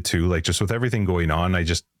related too, like just with everything going on.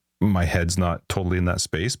 My head's not totally in that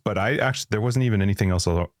space, but there wasn't even anything else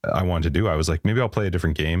I wanted to do. I was like, maybe I'll play a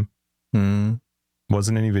different game.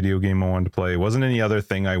 Wasn't any video game I wanted to play. Wasn't any other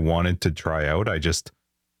thing I wanted to try out. I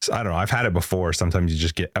don't know. I've had it before. Sometimes you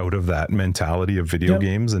just get out of that mentality of video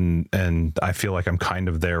games, and I feel like I'm kind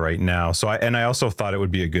of there right now. So I also thought it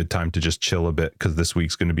would be a good time to just chill a bit because this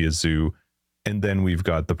week's going to be a zoo, and then we've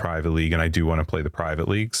got the private league, and I do want to play the private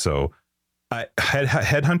league. So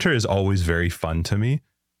Headhunter is always very fun to me,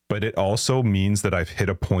 but it also means that I've hit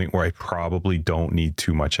a point where I probably don't need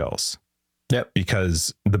too much else. Yep.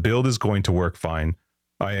 Because the build is going to work fine.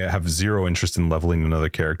 I have zero interest in leveling another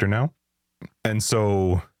character now. And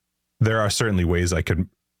so there are certainly ways I could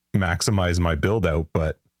maximize my build out,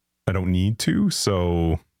 but I don't need to.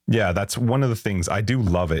 So yeah, that's one of the things. I do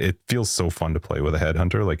love it. It feels so fun to play with a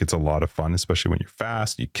headhunter. Like, it's a lot of fun, especially when you're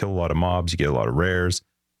fast, you kill a lot of mobs, you get a lot of rares,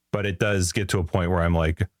 but it does get to a point where I'm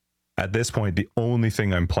like, at this point, the only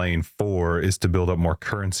thing I'm playing for is to build up more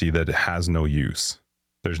currency that has no use.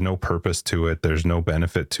 There's no purpose to it. There's no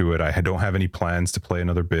benefit to it. I don't have any plans to play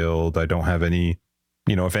another build. I don't have any,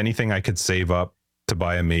 if anything, I could save up to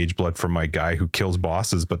buy a mage blood from my guy who kills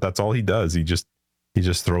bosses, but that's all he does. He just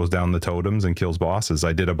throws down the totems and kills bosses.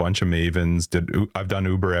 I did a bunch of mavens. I've done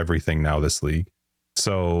Uber everything now this league.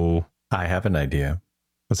 So I have an idea.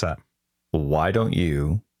 What's that? Why don't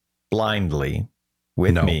you blindly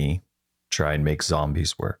with me try and make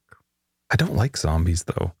zombies work? I don't like zombies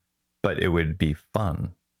though. But it would be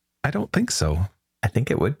fun. I don't think so. I think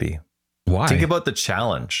it would be. Why? Think about the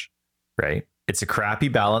challenge, right? It's a crappy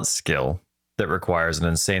balanced skill that requires an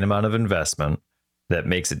insane amount of investment that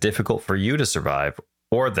makes it difficult for you to survive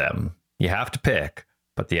or them. You have to pick.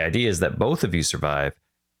 But the idea is that both of you survive,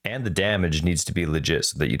 and the damage needs to be legit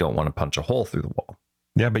so that you don't want to punch a hole through the wall.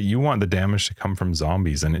 Yeah, but you want the damage to come from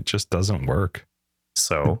zombies, and it just doesn't work.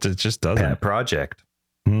 So it just doesn't. Pet project.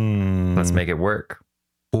 Let's make it work.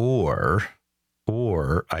 Or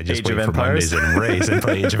I just Age wait of for Empires? Mondays and race and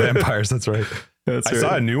play Age of Empires. That's right. I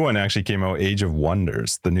saw a new one actually came out. Age of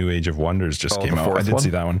Wonders. The new Age of Wonders just came out. I did see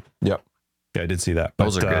that one. Yep. Yeah, I did see that.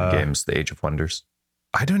 Those are good games. The Age of Wonders.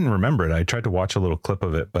 I didn't remember it. I tried to watch a little clip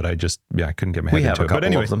of it, but I couldn't get my head into it. We have a couple but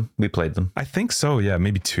anyway, of them. We played them. I think so. Yeah,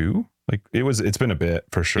 maybe 2. Like it's been a bit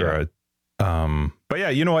for sure. Yeah. But yeah,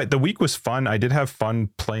 you know what? The week was fun. I did have fun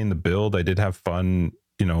playing the build. I did have fun,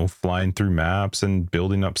 flying through maps and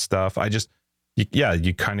building up stuff.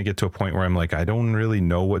 You kind of get to a point where I'm like, I don't really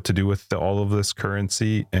know what to do with all of this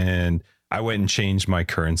currency. And I went and changed my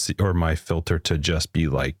currency or my filter to just be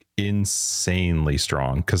like insanely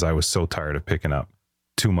strong because I was so tired of picking up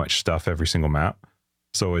too much stuff every single map.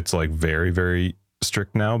 So it's like very, very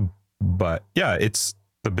strict now. But yeah,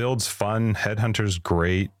 the build's fun. Headhunter's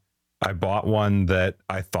great. I bought one that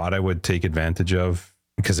I thought I would take advantage of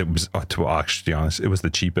because it was, to actually be honest, it was the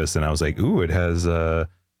cheapest. And I was like, ooh, it has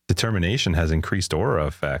determination has increased aura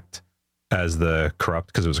effect as the corrupt,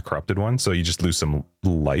 because it was a corrupted one. So you just lose some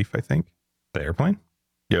life, I think. The airplane.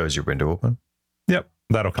 Yeah, is your window open? Yep.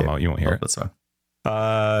 That'll come out. You won't hear it. That's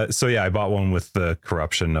fine. So yeah, I bought one with the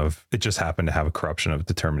corruption of, it just happened to have a corruption of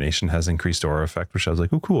determination has increased aura effect, which I was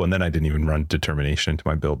like, oh, cool. And then I didn't even run determination into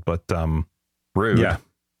my build, but rude. Yeah,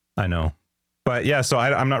 I know. But yeah, so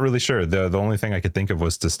I'm not really sure. The only thing I could think of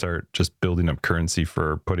was to start just building up currency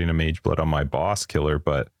for putting a mage blood on my boss killer,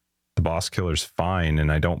 but the boss killer's fine,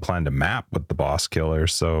 and I don't plan to map with the boss killer.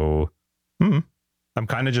 So I'm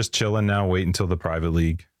kind of just chilling now, wait until the private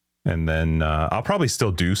league. And then I'll probably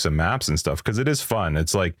still do some maps and stuff because it is fun.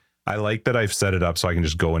 It's like, I like that I've set it up so I can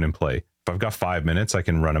just go in and play. If I've got 5 minutes, I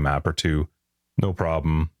can run a map or two. No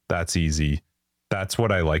problem. That's easy. That's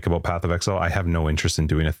what I like about Path of Exile. I have no interest in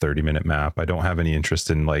doing a 30-minute map. I don't have any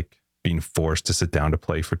interest in like being forced to sit down to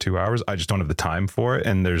play for 2 hours. I just don't have the time for it.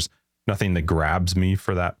 And there's nothing that grabs me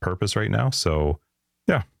for that purpose right now. So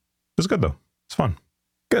yeah, it's good though. It's fun.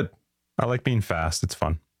 Good. I like being fast. It's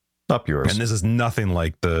fun. Up yours. And this is nothing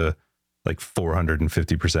like the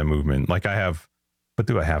 450% movement. Like I have, what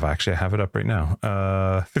do I have? Actually, I have it up right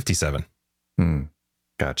now. 57.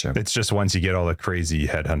 Gotcha. It's just once you get all the crazy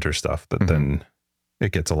headhunter stuff that then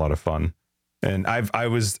it gets a lot of fun. And I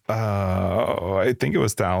think it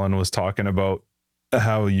was Talon was talking about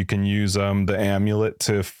how you can use the amulet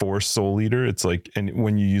to force Soul Eater. It's like, and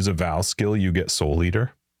when you use a Val skill, you get Soul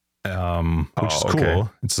Eater, which is cool.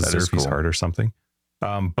 It's a Xerxes heart or something.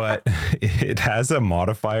 But it has a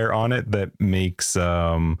modifier on it that makes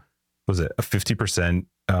was it a 50%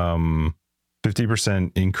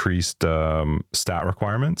 50% increased stat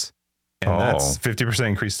requirements, and that's 50%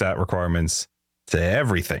 increased stat requirements to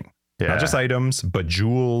everything, not just items, but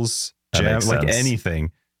jewels, gems, like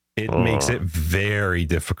anything. It makes it very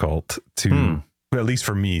difficult to, at least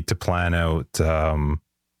for me, to plan out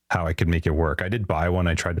how I could make it work. I did buy one.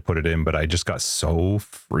 I tried to put it in, but I just got so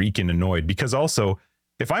freaking annoyed because also,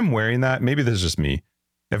 if I'm wearing that, maybe this is just me.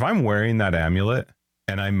 If I'm wearing that amulet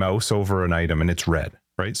and I mouse over an item and it's red,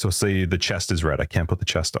 right? So say the chest is red, I can't put the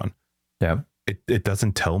chest on. Yeah. It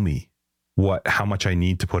doesn't tell me how much I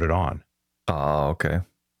need to put it on. Oh, okay.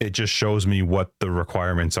 It just shows me what the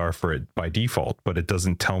requirements are for it by default, but it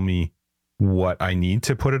doesn't tell me what I need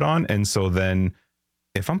to put it on. And so then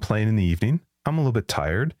if I'm playing in the evening, I'm a little bit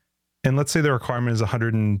tired. And let's say the requirement is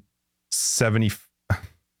 170,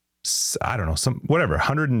 I don't know,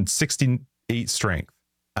 168 strength.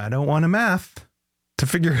 I don't want to math to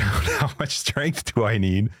figure out how much strength do I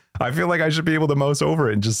need. I feel like I should be able to mouse over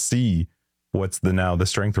it and just see what's the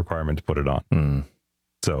strength requirement to put it on.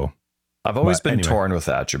 So I've always been torn with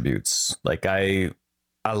attributes. Like I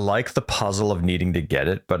like the puzzle of needing to get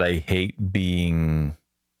it, but I hate being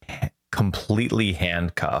completely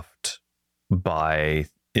handcuffed by,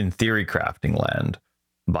 in theory, crafting land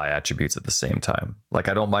by attributes at the same time. Like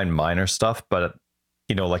I don't mind minor stuff, but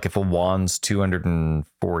like if a wand's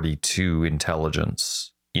 242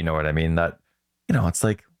 intelligence, you know what I mean? That, it's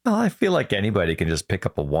like, well, I feel like anybody can just pick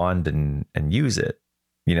up a wand and use it.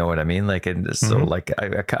 You know what I mean? Like, and so like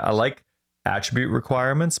I like attribute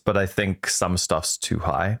requirements, but I think some stuff's too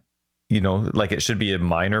high. Like it should be a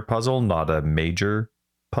minor puzzle, not a major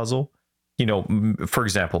puzzle. For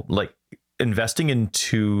example, like investing in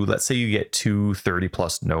let's say you get 230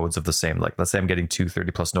 plus nodes of the same, like let's say I'm getting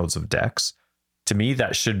 230 plus nodes of decks. To me,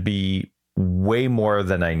 that should be way more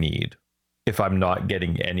than I need if I'm not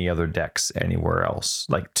getting any other decks anywhere else.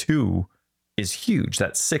 Like 2 is huge.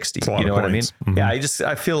 That's 60. You know what I mean? Yeah,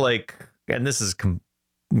 I feel like, and this is,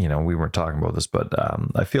 we weren't talking about this, but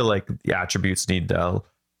I feel like the attributes need a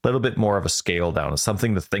little bit more of a scale down. It's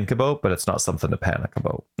something to think about, but it's not something to panic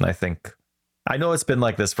about. And I know it's been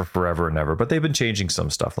like this for forever and ever, but they've been changing some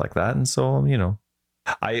stuff like that. And so,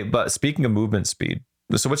 but speaking of movement speed,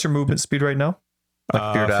 so what's your movement speed right now? Like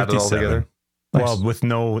if you're to add it all together? Nice. Well, with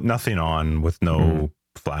nothing on, with no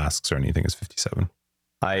flasks or anything, is 57.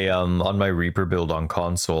 I on my Reaper build on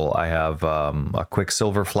console, I have a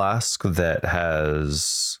Quicksilver flask that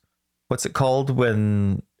has, what's it called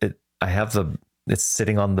when it's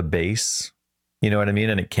sitting on the base, you know what I mean,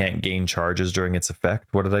 and it can't gain charges during its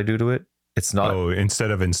effect. What did I do to it? It's not. Oh,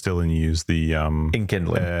 instead of instilling, you use the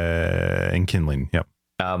enkindling. Enkindling, yep.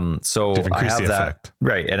 So I have that effect.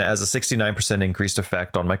 Right, and it has a 69% increased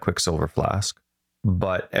effect on my Quicksilver flask.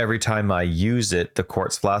 But every time I use it, the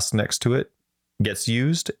quartz flask next to it gets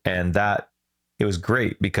used, and it was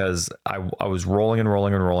great because I was rolling and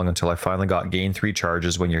rolling and rolling until I finally got gain 3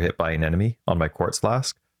 charges when you're hit by an enemy on my quartz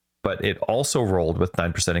flask. But it also rolled with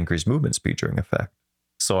 9% increased movement speed during effect.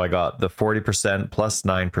 So I got the 40% plus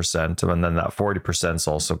 9%, and then that 40%'s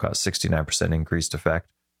also got 69% increased effect.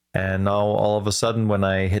 And now all of a sudden, when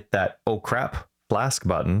I hit that oh crap flask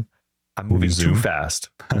button, I'm moving too fast,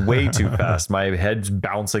 way too fast. My head's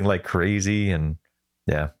bouncing like crazy, and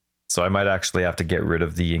yeah. So I might actually have to get rid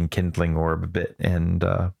of the enkindling orb a bit and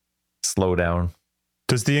slow down.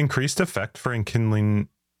 Does the increased effect for enkindling,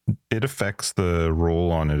 it affects the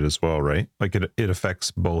roll on it as well, right? Like it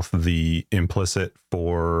affects both the implicit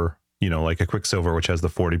for, like a Quicksilver, which has the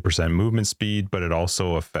 40% movement speed, but it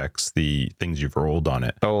also affects the things you've rolled on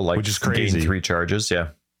it. Oh, like which is crazy. Gain 3 charges, yeah.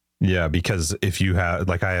 Yeah, because if you have,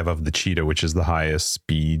 like I have of the cheetah, which is the highest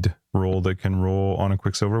speed roll that can roll on a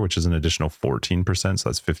Quicksilver, which is an additional 14%. So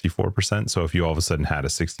that's 54%. So if you all of a sudden had a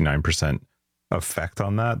 69% effect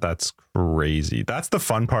on that, that's crazy. That's the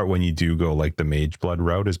fun part when you do go like the Mage Blood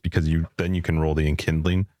route, is because you can roll the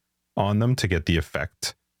enkindling on them to get the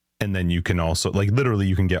effect. And then you can also, like, literally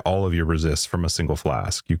you can get all of your resists from a single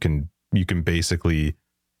flask. You can basically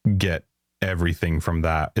get everything from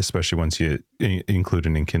that, especially once you include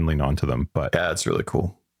an enkindling onto them. But yeah, it's really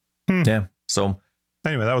cool. Yeah. So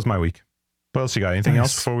anyway, that was my week. What else you got? Anything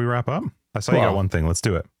else before we wrap up? I saw you got one thing. Let's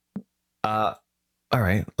do it. All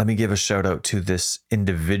right. Let me give a shout out to this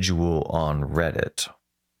individual on Reddit.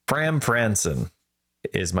 Fram Franson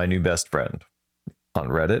is my new best friend on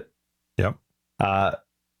Reddit. Yep.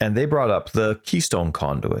 And they brought up the Keystone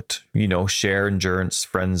Conduit, share endurance,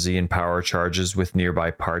 frenzy, and power charges with nearby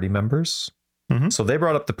party members. Mm-hmm. So they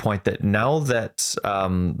brought up the point that now that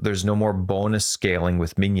there's no more bonus scaling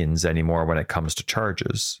with minions anymore when it comes to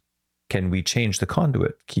charges, can we change the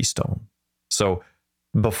Conduit Keystone? So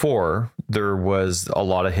before, there was a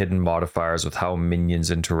lot of hidden modifiers with how minions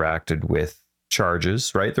interacted with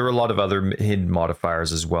charges, right? There were a lot of other hidden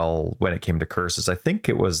modifiers as well when it came to curses. I think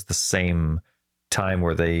it was the same time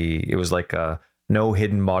where it was like a no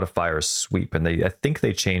hidden modifiers sweep, and I think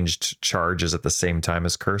they changed charges at the same time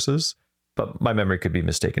as curses, but my memory could be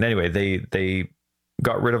mistaken. Anyway, they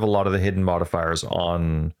got rid of a lot of the hidden modifiers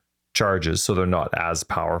on charges, so they're not as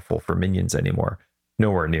powerful for minions anymore,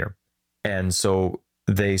 nowhere near. And so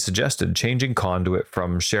they suggested changing Conduit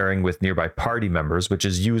from sharing with nearby party members, which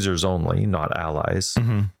is users only, not allies,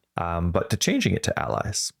 but to changing it to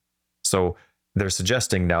allies. So they're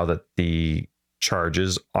suggesting now that the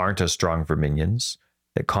charges aren't as strong for minions,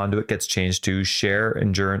 that Conduit gets changed to share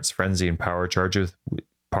endurance, frenzy, and power charges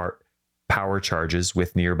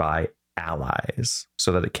with nearby allies,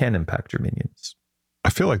 so that it can impact your minions. I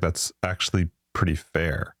feel like that's actually pretty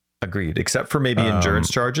fair. Agreed, except for maybe endurance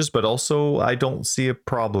charges, but also I don't see a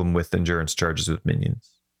problem with endurance charges with minions.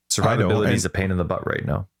 Survivability is a pain in the butt right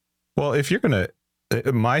now. Well, if you're gonna,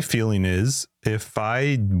 my feeling is if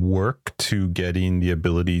I work to getting the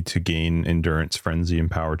ability to gain endurance, frenzy,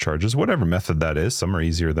 and power charges, whatever method that is, some are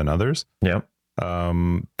easier than others. Yeah.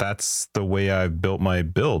 That's the way I've built my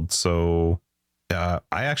build. So I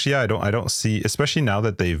don't see, especially now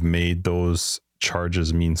that they've made those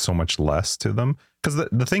charges mean so much less to them. Because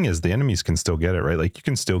the thing is, the enemies can still get it, right? Like you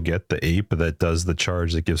can still get the ape that does the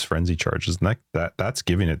charge that gives frenzy charges, and that's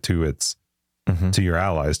giving it to its to your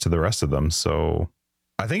allies, to the rest of them. So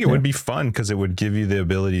I think it would be fun because it would give you the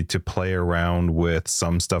ability to play around with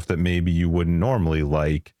some stuff that maybe you wouldn't normally,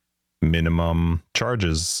 like minimum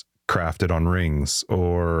charges crafted on rings,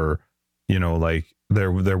 or like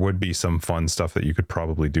there would be some fun stuff that you could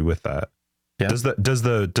probably do with that. Yeah. Does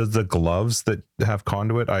the gloves that have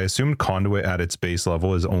Conduit? I assume Conduit at its base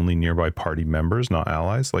level is only nearby party members, not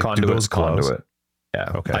allies. Like Conduit's gloves? Conduit.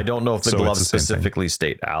 Yeah. Okay. I don't know if the gloves specifically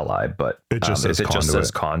state ally, but it just says if it Conduit. just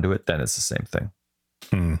says Conduit, then it's the same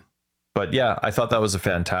thing. But yeah, I thought that was a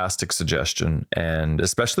fantastic suggestion, and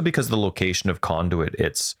especially because the location of Conduit,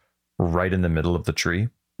 it's right in the middle of the tree.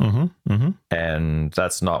 And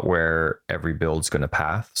that's not where every build's going to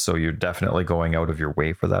path. So you're definitely going out of your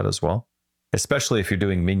way for that as well. Especially if you're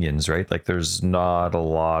doing minions, right? Like there's not a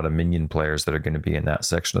lot of minion players that are going to be in that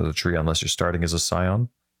section of the tree unless you're starting as a scion.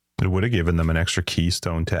 It would have given them an extra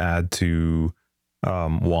keystone to add to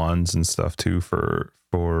wands and stuff too for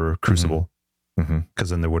Crucible. Because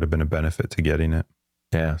then there would have been a benefit to getting it.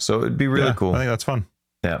 Yeah, so it'd be really cool. I think that's fun.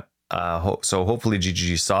 Yeah. So hopefully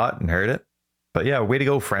GGG saw it and heard it. But yeah, way to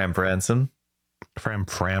go, Fram Franson. Fram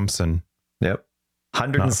Framson. Yep.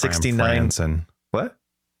 169. What?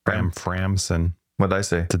 Framson. What did I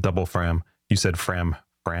say? It's a double Fram. You said Fram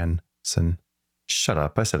Franson. Shut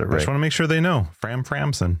up. I said it right. I just want to make sure they know. Fram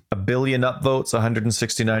Framson. 1 billion upvotes,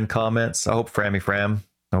 169 comments. I hope Frammy Fram.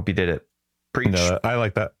 I hope he did it. Preach. I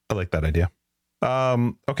like that. I like that idea.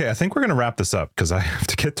 Okay, I think we're going to wrap this up because I have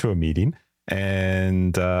to get to a meeting.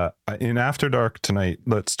 And in After Dark tonight,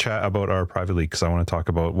 let's chat about our private league because I want to talk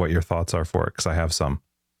about what your thoughts are for it because I have some.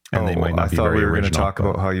 And they might not be very original. I thought we were going to talk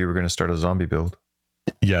about how you were going to start a zombie build.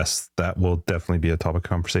 Yes, that will definitely be a topic of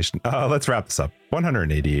conversation. Let's wrap this up.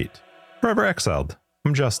 188. Forever Exiled.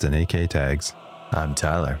 I'm Justin, aka Tags. I'm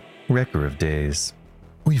Tyler, Wrecker of Days.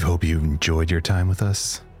 We hope you enjoyed your time with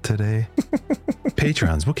us today.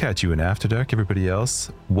 Patrons, we'll catch you in After Dark. Everybody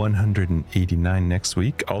else, 189 next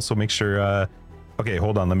week. Also, make sure Okay,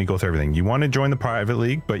 hold on. Let me go through everything. You want to join the private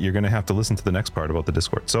league, but you're going to have to listen to the next part about the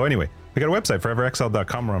Discord. So anyway, we got a website,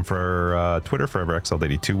 foreverxl.com. We're on for Twitter,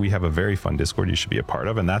 foreverxl82. We have a very fun Discord you should be a part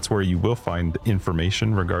of, and that's where you will find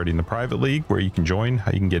information regarding the private league, where you can join,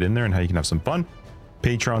 how you can get in there, and how you can have some fun.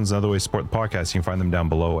 Patrons and other ways to support the podcast. You can find them down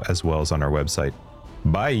below as well as on our website.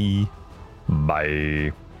 Bye.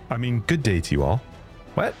 Bye. I mean, good day to you all.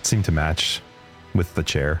 What? Seem to match with the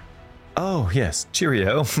chair. Oh, yes.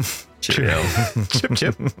 Cheerio. Cheerio. Chip,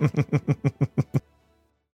 chip.